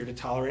little easier to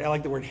tolerate. I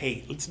like the word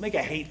hate. Let's make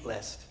a hate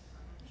list.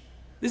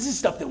 This is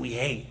stuff that we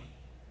hate.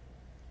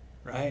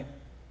 Right?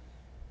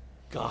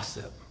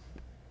 Gossip.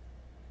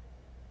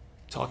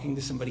 Talking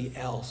to somebody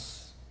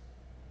else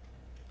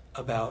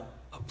about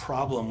a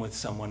problem with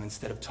someone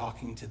instead of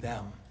talking to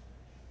them.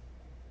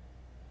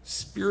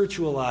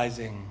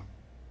 Spiritualizing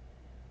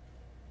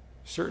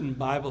certain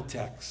Bible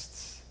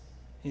texts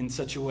in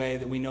such a way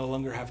that we no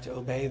longer have to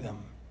obey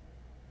them.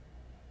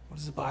 What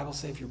does the Bible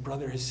say? If your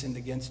brother has sinned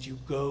against you,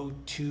 go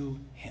to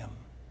him.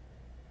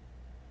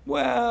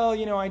 Well,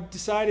 I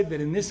decided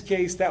that in this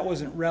case that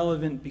wasn't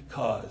relevant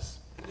because.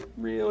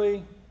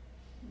 Really?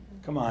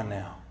 Come on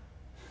now.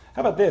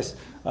 How about this?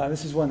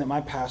 This is one that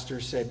my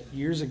pastor said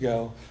years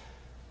ago.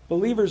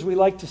 Believers, we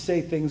like to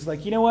say things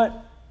like, you know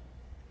what?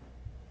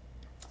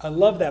 I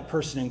love that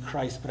person in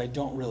Christ, but I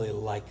don't really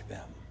like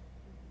them.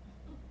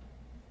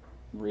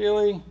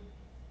 Really?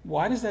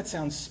 Why does that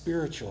sound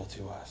spiritual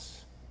to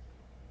us?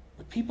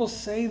 But people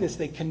say this.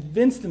 They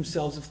convince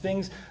themselves of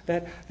things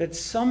that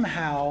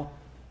somehow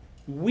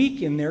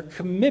weaken their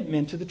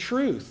commitment to the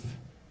truth.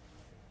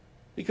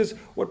 Because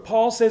what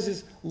Paul says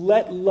is,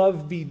 let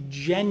love be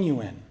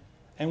genuine.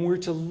 And we're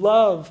to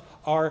love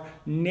our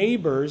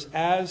neighbors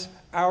as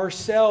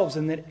ourselves,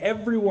 and that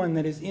everyone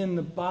that is in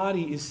the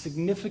body is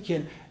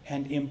significant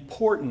and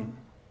important.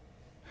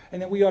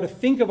 And that we ought to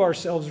think of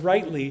ourselves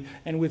rightly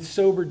and with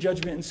sober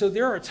judgment. And so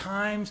there are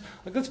times,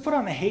 like let's put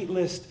on the hate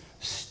list,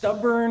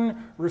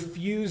 stubborn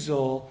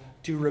refusal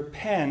to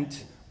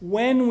repent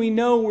when we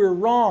know we're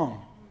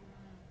wrong.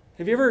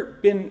 Have you ever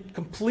been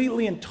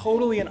completely and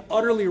totally and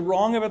utterly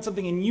wrong about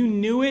something and you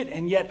knew it,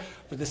 and yet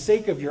for the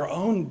sake of your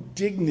own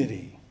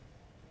dignity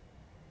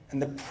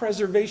and the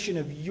preservation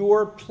of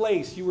your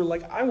place, you were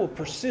like, I will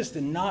persist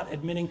in not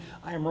admitting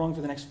I am wrong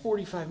for the next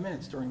 45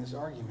 minutes during this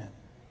argument.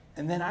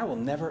 And then I will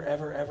never,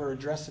 ever, ever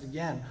address it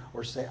again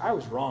or say, I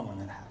was wrong when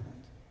that happened.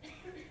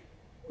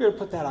 We're going to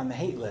put that on the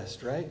hate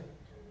list, right?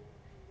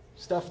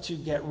 Stuff to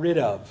get rid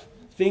of.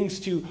 Things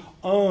to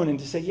own and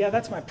to say, yeah,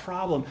 that's my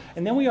problem.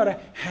 And then we ought to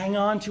hang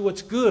on to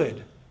what's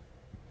good.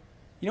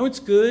 You know what's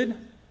good?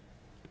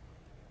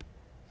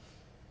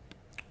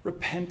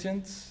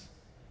 Repentance.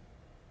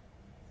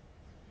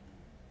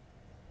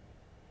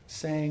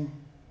 Saying,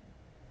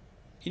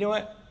 you know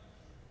what?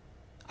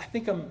 I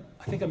think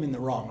I'm in the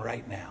wrong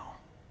right now.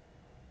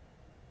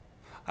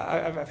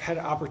 I've had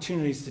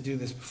opportunities to do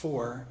this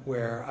before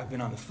where I've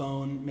been on the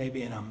phone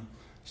maybe and I'm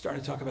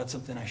starting to talk about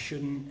something I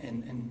shouldn't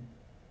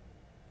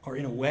or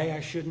in a way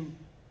I shouldn't,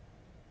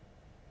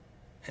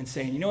 and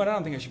saying, you know what, I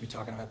don't think I should be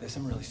talking about this.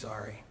 I'm really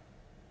sorry.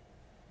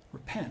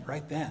 Repent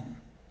right then.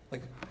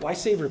 Like, why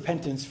save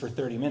repentance for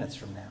 30 minutes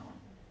from now?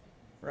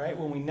 Right?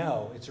 When we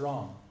know it's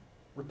wrong.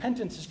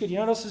 Repentance is good. You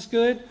know what else is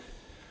good?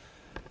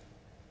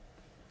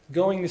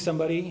 Going to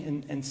somebody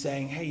and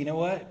saying, hey, you know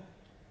what?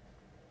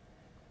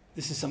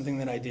 This is something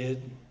that I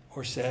did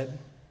or said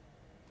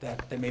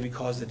that maybe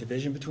caused a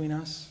division between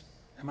us.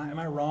 Am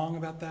I wrong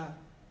about that?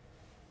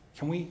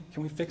 Can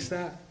we fix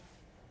that?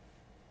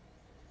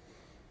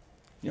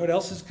 You know what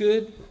else is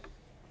good?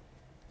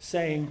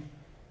 Saying,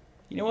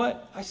 you know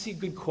what? I see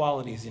good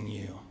qualities in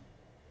you.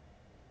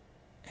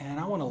 And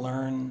I want to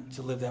learn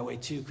to live that way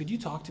too. Could you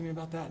talk to me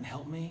about that and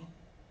help me?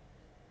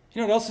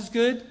 You know what else is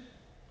good?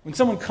 When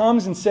someone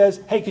comes and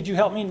says, hey, could you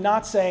help me?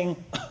 Not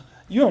saying,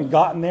 you haven't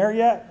gotten there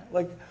yet.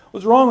 Like,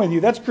 what's wrong with you?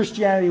 That's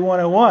Christianity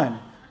 101.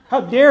 How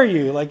dare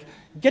you? Like,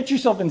 get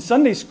yourself in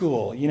Sunday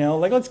school,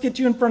 Like, let's get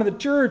you in front of the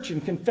church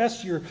and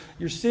confess your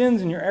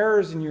sins and your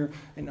errors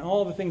and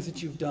all the things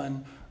that you've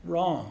done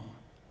wrong.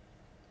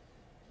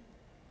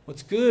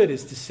 What's good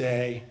is to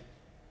say,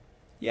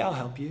 yeah, I'll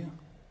help you.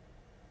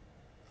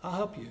 I'll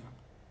help you.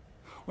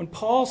 When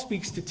Paul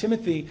speaks to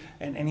Timothy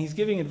and he's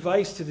giving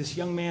advice to this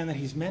young man that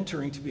he's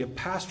mentoring to be a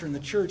pastor in the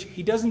church,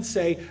 he doesn't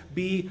say,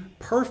 be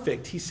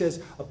perfect. He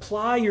says,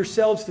 apply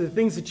yourselves to the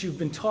things that you've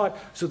been taught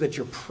so that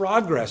your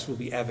progress will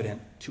be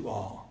evident to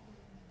all.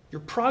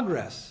 Your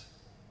progress.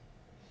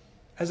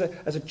 As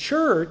a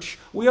church,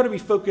 we ought to be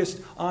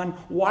focused on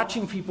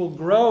watching people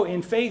grow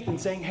in faith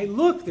and saying, hey,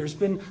 look, there's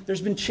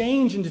been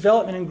change and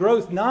development and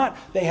growth, not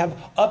they have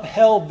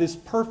upheld this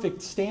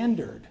perfect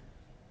standard.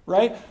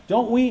 Right?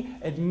 Don't we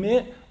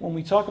admit when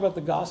we talk about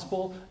the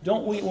gospel,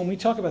 when we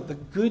talk about the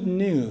good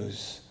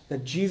news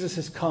that Jesus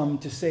has come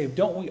to save,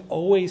 don't we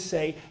always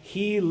say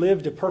he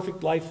lived a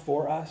perfect life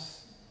for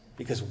us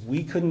because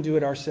we couldn't do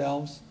it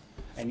ourselves?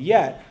 And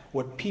yet,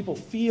 what people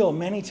feel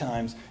many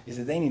times is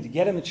that they need to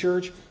get in the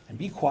church and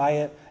be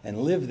quiet and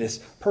live this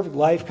perfect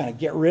life, kind of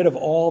get rid of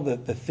all the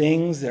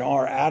things that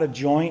are out of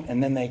joint,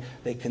 and then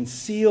they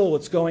conceal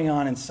what's going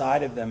on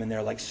inside of them, and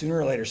they're like, sooner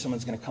or later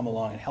someone's going to come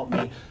along and help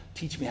me,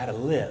 teach me how to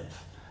live.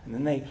 And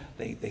then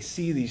they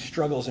see these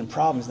struggles and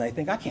problems, and they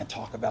think, I can't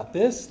talk about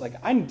this. Like,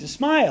 I need to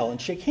smile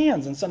and shake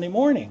hands on Sunday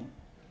morning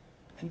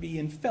and be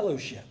in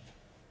fellowship.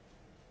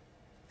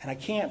 And I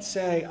can't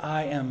say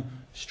I am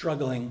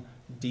struggling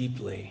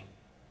deeply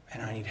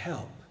and I need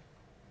help,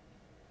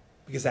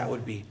 because that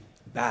would be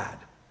bad.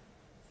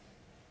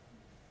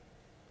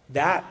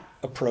 That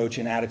approach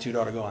and attitude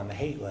ought to go on the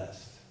hate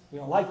list. We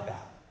don't like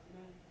that.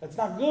 That's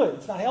not good.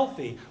 It's not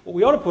healthy. What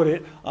we ought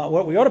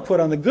to put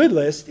on the good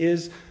list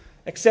is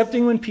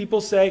accepting when people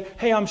say,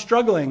 hey, I'm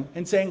struggling,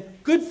 and saying,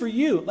 good for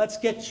you. Let's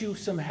get you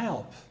some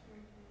help.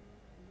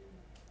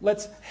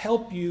 Let's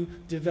help you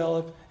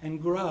develop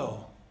and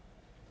grow.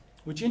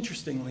 Which,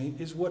 interestingly,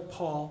 is what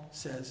Paul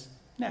says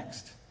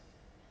next.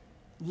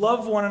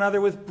 Love one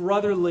another with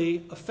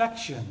brotherly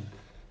affection.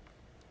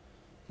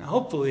 Now,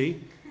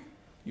 hopefully,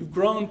 you've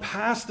grown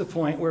past the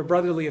point where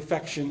brotherly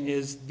affection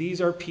is,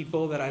 these are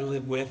people that I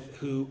live with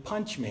who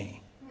punch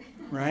me,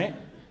 right?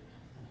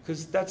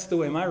 Because that's the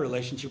way my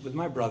relationship with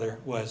my brother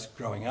was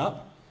growing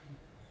up.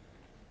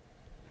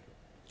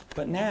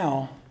 But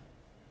now,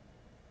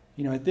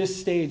 at this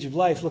stage of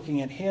life,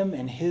 looking at him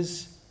and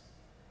his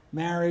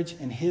marriage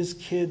and his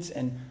kids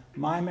and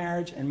my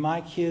marriage and my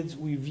kids,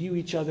 we view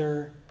each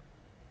other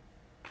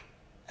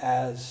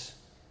as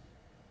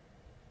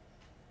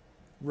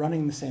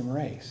running the same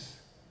race,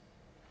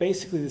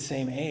 basically the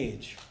same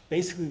age,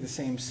 basically the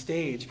same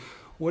stage.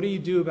 What do you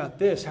do about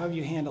this? How have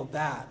you handled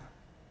that?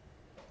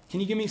 Can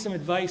you give me some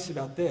advice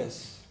about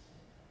this?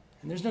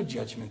 And there's no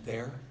judgment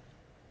there.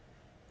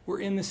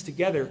 We're in this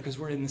together because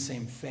we're in the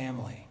same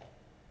family.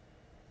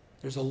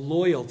 There's a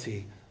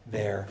loyalty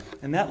there.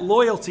 And that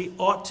loyalty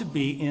ought to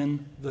be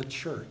in the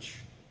church.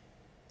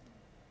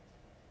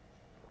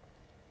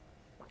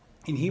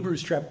 In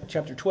Hebrews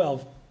chapter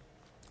 12,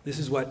 this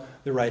is what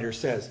the writer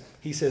says.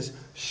 He says,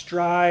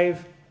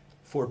 strive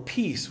for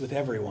peace with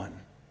everyone.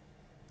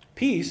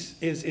 Peace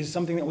is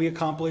something that we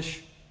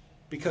accomplish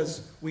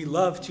because we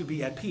love to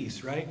be at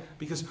peace, right?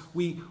 Because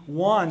we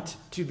want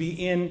to be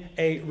in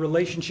a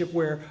relationship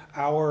where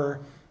our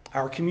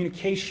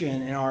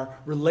communication and our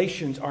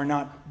relations are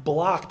not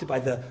blocked by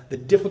the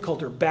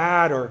difficult or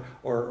bad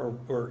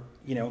or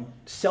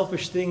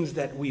selfish things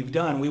that we've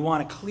done. We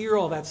want to clear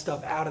all that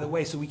stuff out of the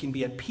way so we can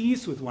be at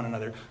peace with one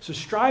another. So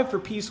strive for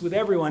peace with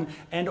everyone,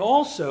 and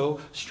also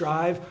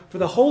strive for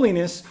the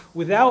holiness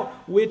without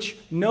which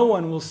no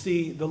one will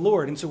see the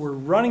Lord. And so we're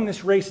running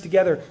this race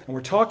together, and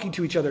we're talking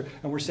to each other,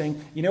 and we're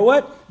saying, you know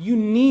what? You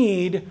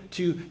need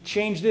to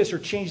change this or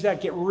change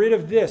that. Get rid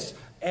of this.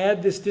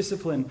 Add this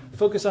discipline.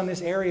 Focus on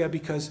this area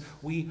because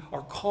we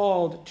are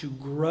called to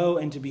grow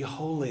and to be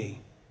holy.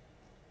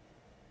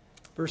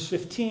 Verse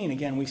 15,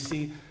 again, we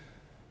see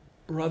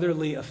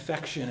brotherly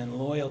affection and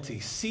loyalty.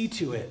 See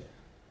to it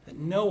that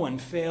no one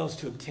fails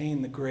to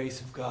obtain the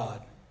grace of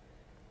God.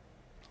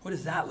 What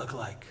does that look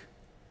like?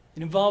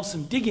 It involves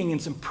some digging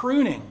and some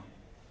pruning.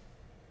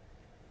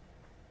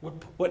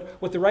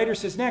 What the writer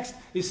says next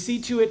is see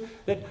to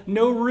it that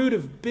no root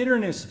of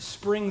bitterness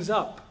springs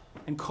up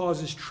and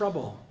causes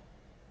trouble.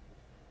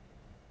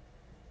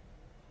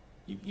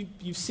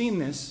 You've seen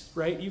this,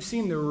 right? You've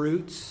seen the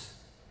roots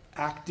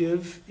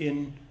active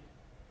in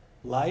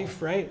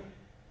life, right?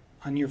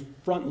 On your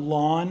front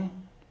lawn,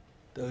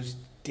 those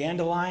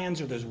dandelions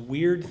or those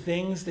weird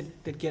things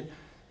that get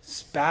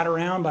spat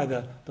around by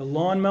the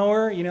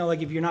lawnmower.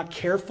 Like if you're not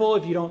careful,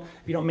 if you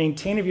don't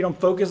maintain, if you don't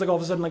focus, like all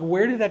of a sudden, like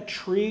where did that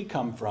tree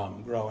come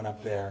from growing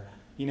up there?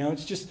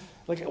 It's just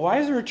like, why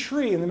is there a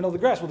tree in the middle of the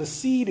grass? Well, the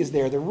seed is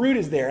there, the root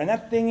is there, and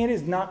that thing, it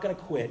is not going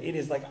to quit. It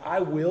is like, I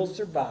will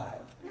survive.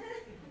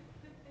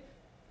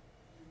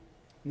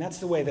 And that's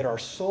the way that our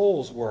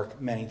souls work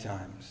many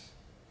times.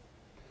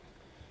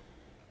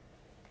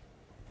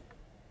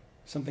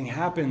 Something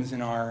happens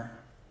and our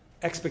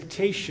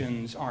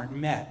expectations aren't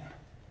met.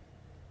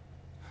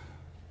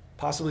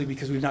 Possibly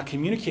because we've not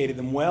communicated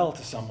them well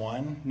to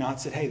someone, not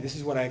said, hey, this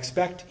is what I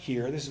expect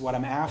here, this is what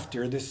I'm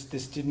after, this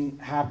didn't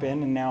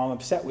happen, and now I'm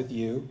upset with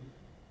you.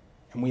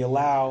 And we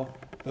allow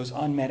those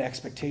unmet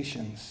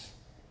expectations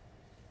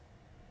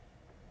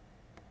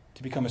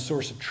to become a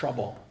source of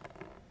trouble.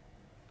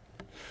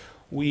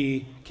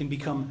 We can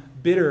become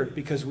bitter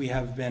because we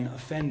have been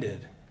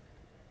offended.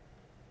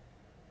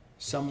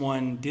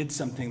 Someone did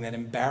something that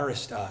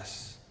embarrassed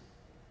us,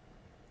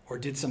 or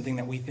did something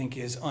that we think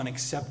is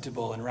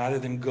unacceptable, and rather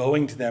than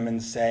going to them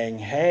and saying,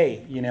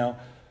 hey,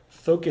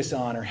 focus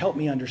on or help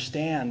me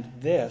understand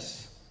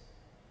this,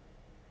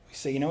 we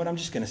say, you know what, I'm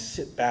just going to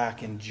sit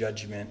back in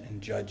judgment and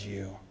judge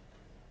you.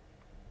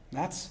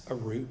 That's a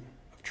root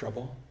of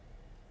trouble.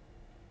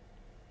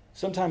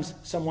 Sometimes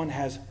someone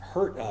has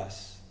hurt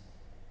us,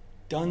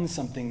 done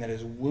something that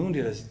has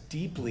wounded us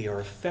deeply or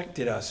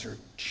affected us or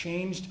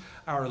changed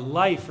our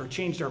life or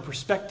changed our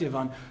perspective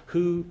on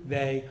who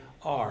they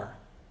are.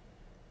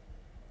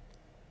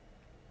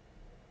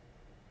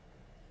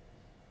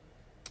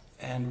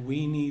 And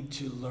we need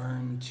to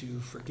learn to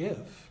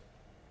forgive.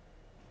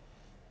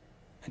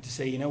 And to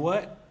say, you know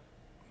what?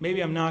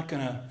 Maybe I'm not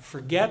going to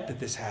forget that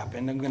this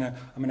happened. I'm going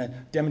to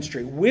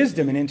demonstrate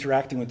wisdom in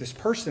interacting with this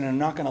person, and I'm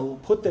not going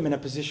to put them in a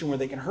position where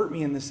they can hurt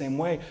me in the same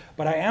way.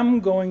 But I am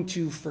going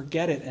to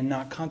forget it and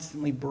not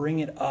constantly bring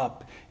it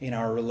up in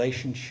our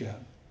relationship.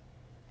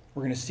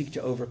 We're going to seek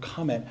to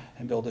overcome it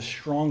and build a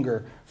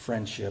stronger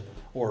friendship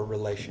or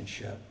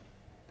relationship.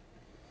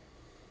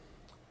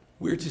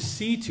 We're to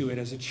see to it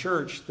as a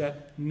church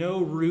that no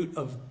root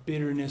of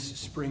bitterness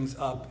springs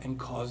up and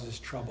causes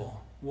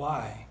trouble.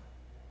 Why?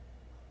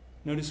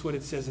 Notice what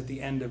it says at the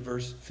end of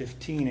verse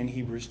 15 in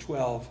Hebrews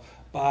 12.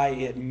 By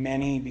it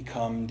many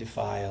become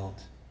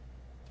defiled.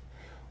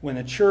 When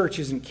the church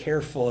isn't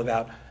careful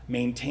about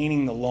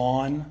maintaining the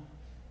lawn,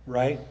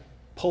 right?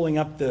 Pulling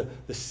up the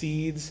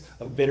seeds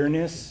of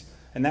bitterness.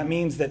 And that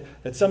means that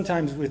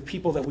sometimes with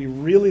people that we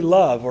really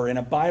love, or in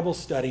a Bible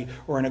study,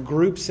 or in a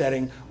group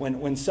setting,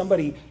 when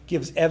somebody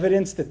gives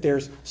evidence that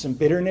there's some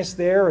bitterness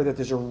there, or that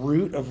there's a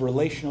root of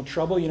relational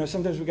trouble,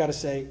 sometimes we got to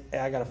say, hey,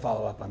 I got to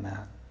follow up on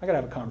that. I got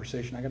to have a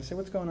conversation. I got to say,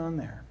 what's going on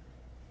there?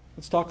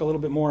 Let's talk a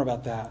little bit more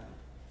about that.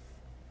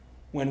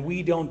 When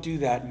we don't do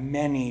that,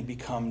 many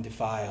become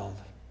defiled.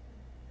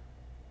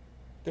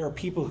 There are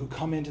people who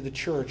come into the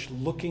church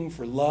looking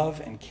for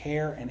love and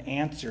care and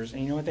answers,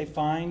 and you know what they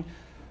find?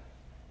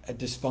 A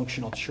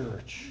dysfunctional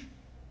church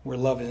where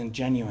love isn't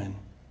genuine.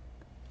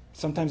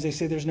 Sometimes they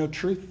say there's no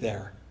truth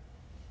there.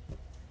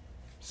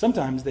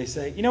 Sometimes they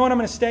say, you know what, I'm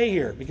going to stay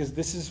here because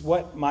this is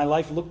what my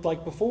life looked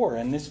like before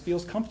and this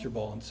feels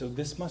comfortable, and so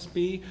this must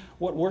be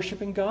what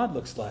worshiping God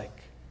looks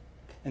like.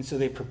 And so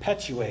they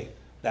perpetuate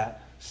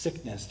that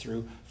sickness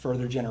through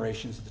further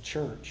generations of the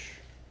church.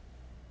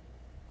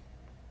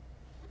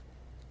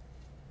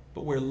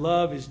 But where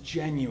love is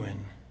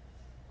genuine,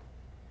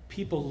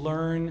 people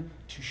learn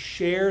to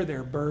share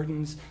their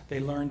burdens.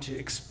 They learn to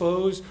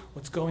expose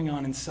what's going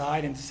on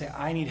inside and to say,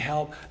 I need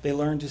help. They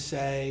learn to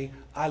say,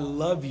 I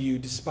love you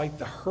despite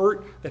the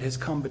hurt that has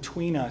come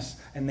between us.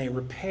 And they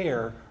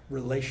repair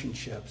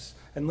relationships.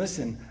 And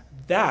listen,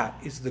 that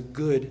is the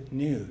good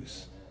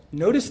news.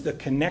 Notice the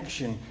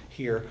connection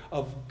here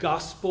of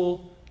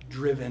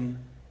gospel-driven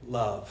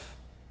love.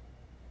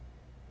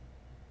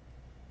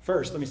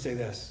 First, let me say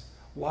this.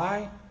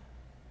 Why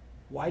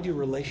do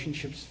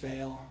relationships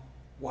fail?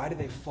 Why do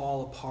they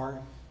fall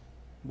apart?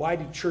 Why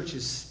do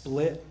churches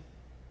split?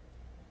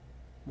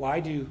 Why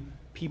do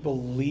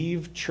people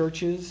leave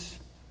churches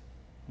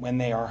when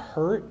they are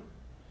hurt?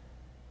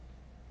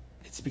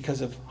 It's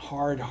because of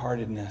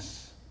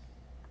hard-heartedness.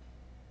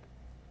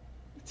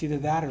 It's either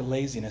that or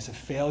laziness, a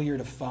failure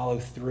to follow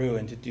through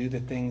and to do the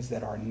things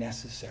that are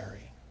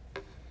necessary.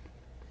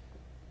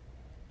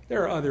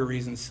 There are other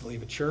reasons to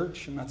leave a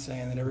church. I'm not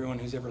saying that everyone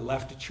who's ever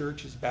left a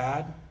church is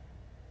bad.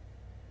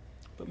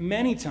 But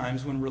many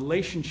times when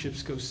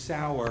relationships go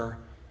sour,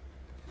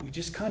 we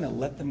just kind of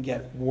let them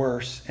get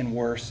worse and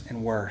worse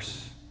and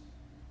worse.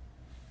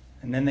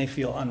 And then they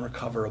feel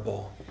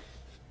unrecoverable.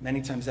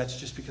 Many times that's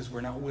just because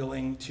we're not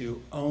willing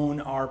to own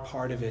our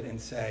part of it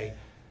and say,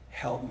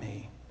 help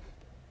me.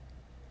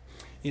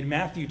 In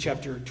Matthew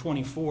chapter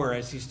 24,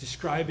 as he's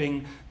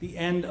describing the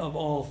end of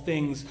all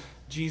things,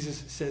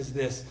 Jesus says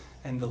this,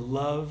 and the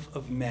love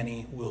of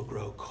many will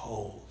grow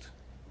cold.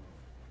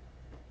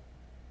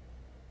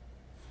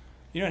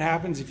 You know what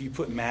happens if you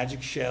put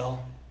Magic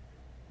Shell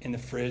in the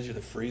fridge or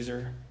the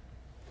freezer?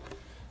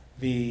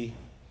 The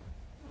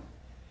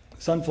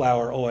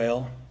sunflower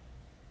oil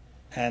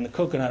and the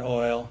coconut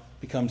oil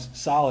becomes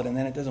solid, and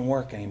then it doesn't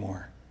work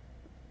anymore.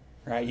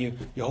 right? You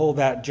hold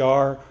that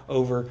jar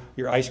over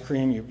your ice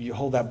cream, you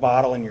hold that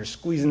bottle and you're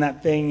squeezing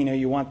that thing,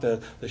 you want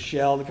the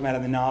shell to come out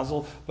of the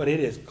nozzle, but it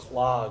is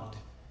clogged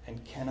and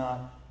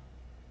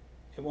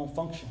it won't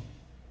function.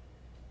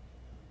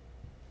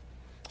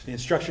 The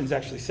instructions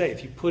actually say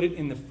if you put it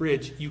in the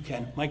fridge, you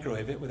can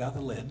microwave it without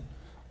the lid,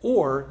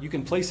 or you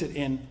can place it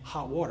in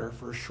hot water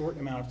for a short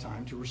amount of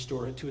time to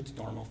restore it to its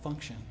normal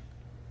function.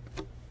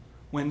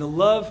 When the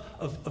love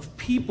of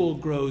people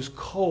grows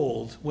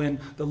cold, when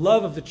the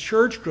love of the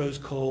church grows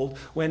cold,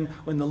 when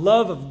the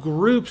love of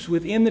groups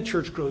within the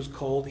church grows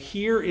cold,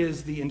 here are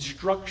the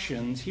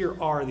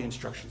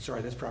instructions,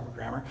 sorry, that's proper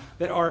grammar,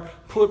 that are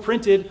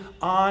printed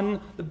on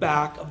the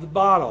back of the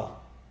bottle.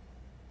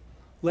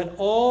 Let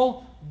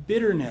all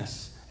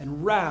bitterness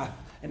and wrath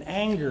and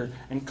anger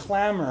and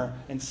clamor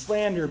and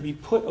slander be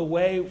put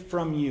away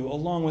from you,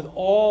 along with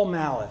all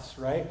malice,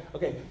 right?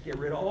 Okay, get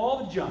rid of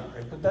all the junk,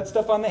 right? Put that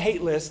stuff on the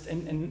hate list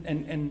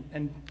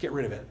and get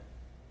rid of it.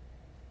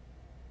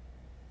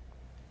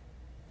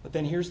 But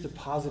then here's the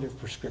positive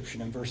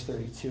prescription in verse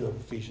 32 of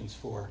Ephesians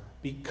 4.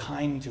 Be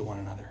kind to one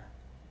another,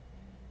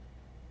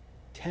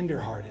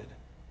 tenderhearted,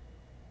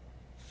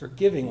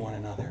 forgiving one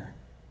another.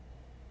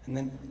 And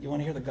then you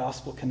want to hear the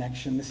gospel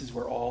connection? This is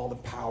where all the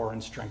power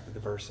and strength of the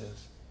verse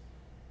is.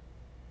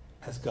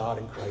 As God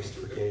in Christ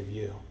forgave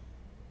you.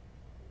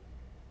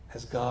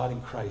 As God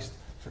in Christ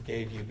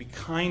forgave you. Be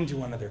kind to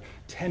one another,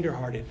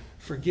 tenderhearted,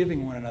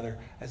 forgiving one another,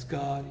 as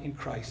God in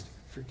Christ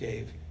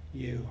forgave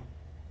you.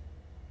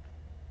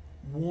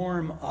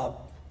 Warm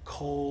up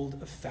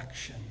cold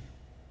affection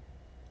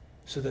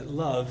so that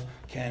love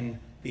can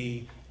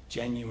be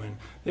genuine.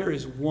 There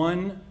is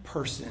one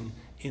person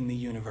in the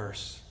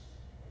universe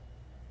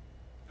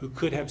who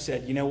could have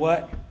said, you know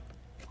what?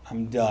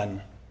 I'm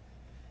done.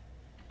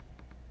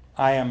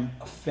 I am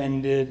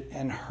offended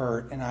and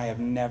hurt, and I have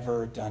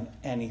never done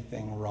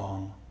anything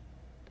wrong.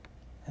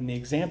 And the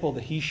example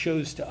that he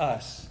shows to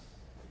us,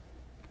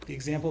 the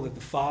example that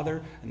the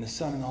Father and the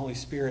Son and the Holy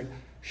Spirit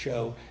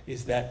show,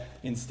 is that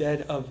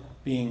instead of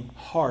being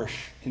harsh,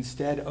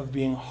 instead of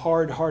being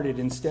hard-hearted,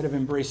 instead of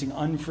embracing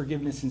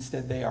unforgiveness,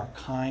 instead they are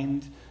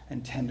kind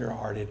and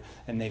tender-hearted,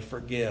 and they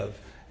forgive.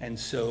 And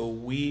so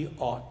we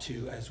ought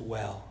to as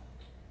well.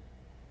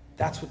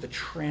 That's what the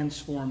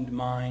transformed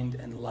mind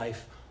and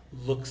life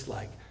looks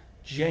like.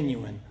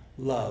 Genuine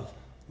love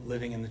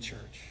living in the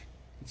church.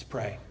 Let's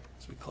pray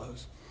as we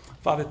close.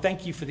 Father,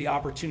 thank you for the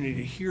opportunity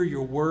to hear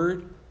your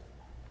word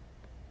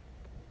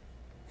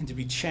and to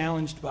be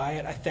challenged by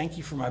it. I thank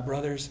you for my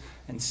brothers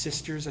and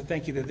sisters. I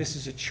thank you that this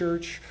is a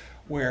church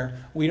where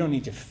we don't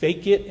need to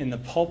fake it in the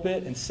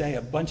pulpit and say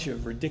a bunch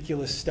of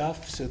ridiculous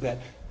stuff so that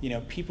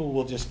people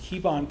will just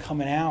keep on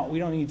coming out. We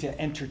don't need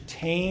to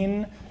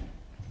entertain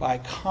by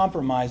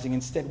compromising.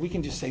 Instead, we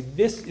can just say,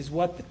 this is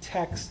what the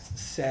text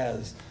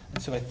says.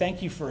 And so I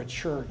thank you for a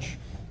church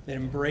that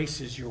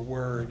embraces your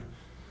word.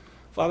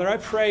 Father, I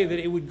pray that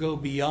it would go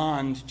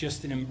beyond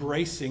just an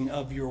embracing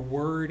of your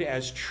word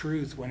as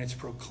truth when it's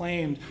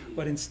proclaimed,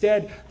 but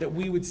instead that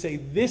we would say,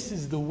 this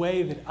is the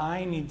way that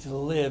I need to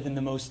live in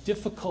the most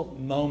difficult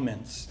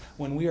moments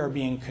when we are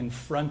being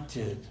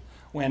confronted,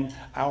 when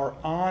our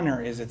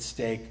honor is at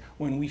stake,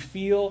 when we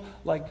feel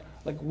like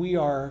we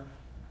are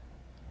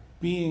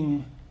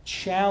being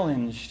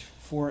challenged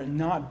for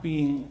not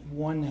being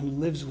one who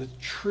lives with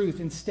truth.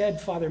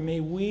 Instead, Father, may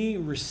we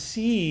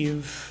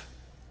receive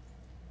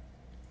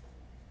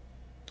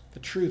the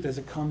truth as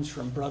it comes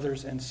from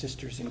brothers and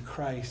sisters in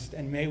Christ,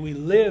 and may we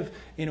live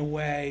in a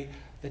way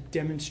that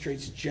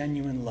demonstrates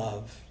genuine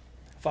love.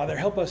 Father,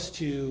 help us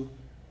to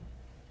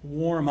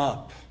warm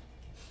up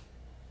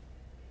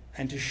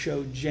and to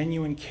show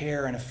genuine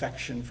care and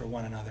affection for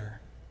one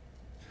another.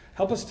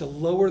 Help us to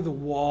lower the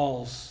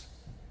walls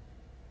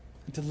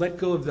and to let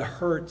go of the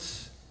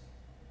hurts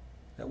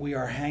that we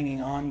are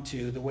hanging on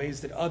to, the ways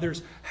that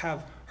others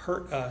have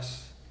hurt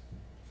us,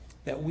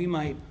 that we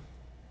might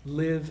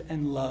live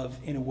and love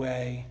in a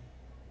way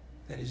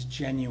that is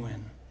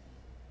genuine.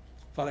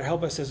 Father,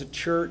 help us as a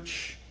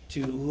church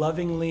to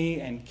lovingly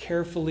and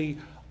carefully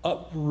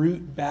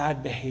uproot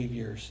bad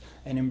behaviors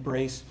and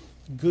embrace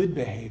good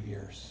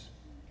behaviors.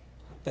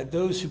 That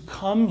those who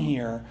come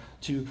here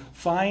to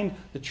find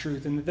the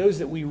truth and that those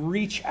that we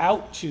reach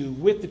out to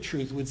with the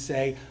truth would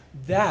say,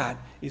 that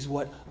is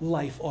what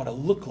life ought to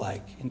look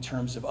like in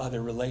terms of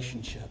other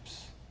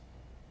relationships.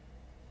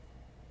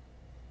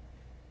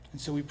 And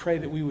so we pray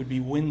that we would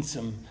be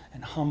winsome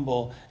and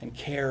humble and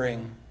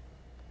caring,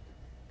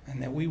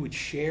 and that we would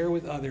share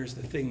with others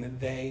the thing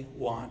that they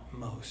want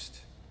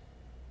most.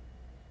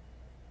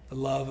 The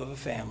love of a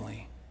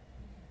family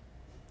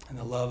and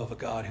the love of a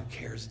God who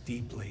cares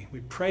deeply.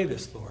 We pray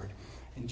this, Lord,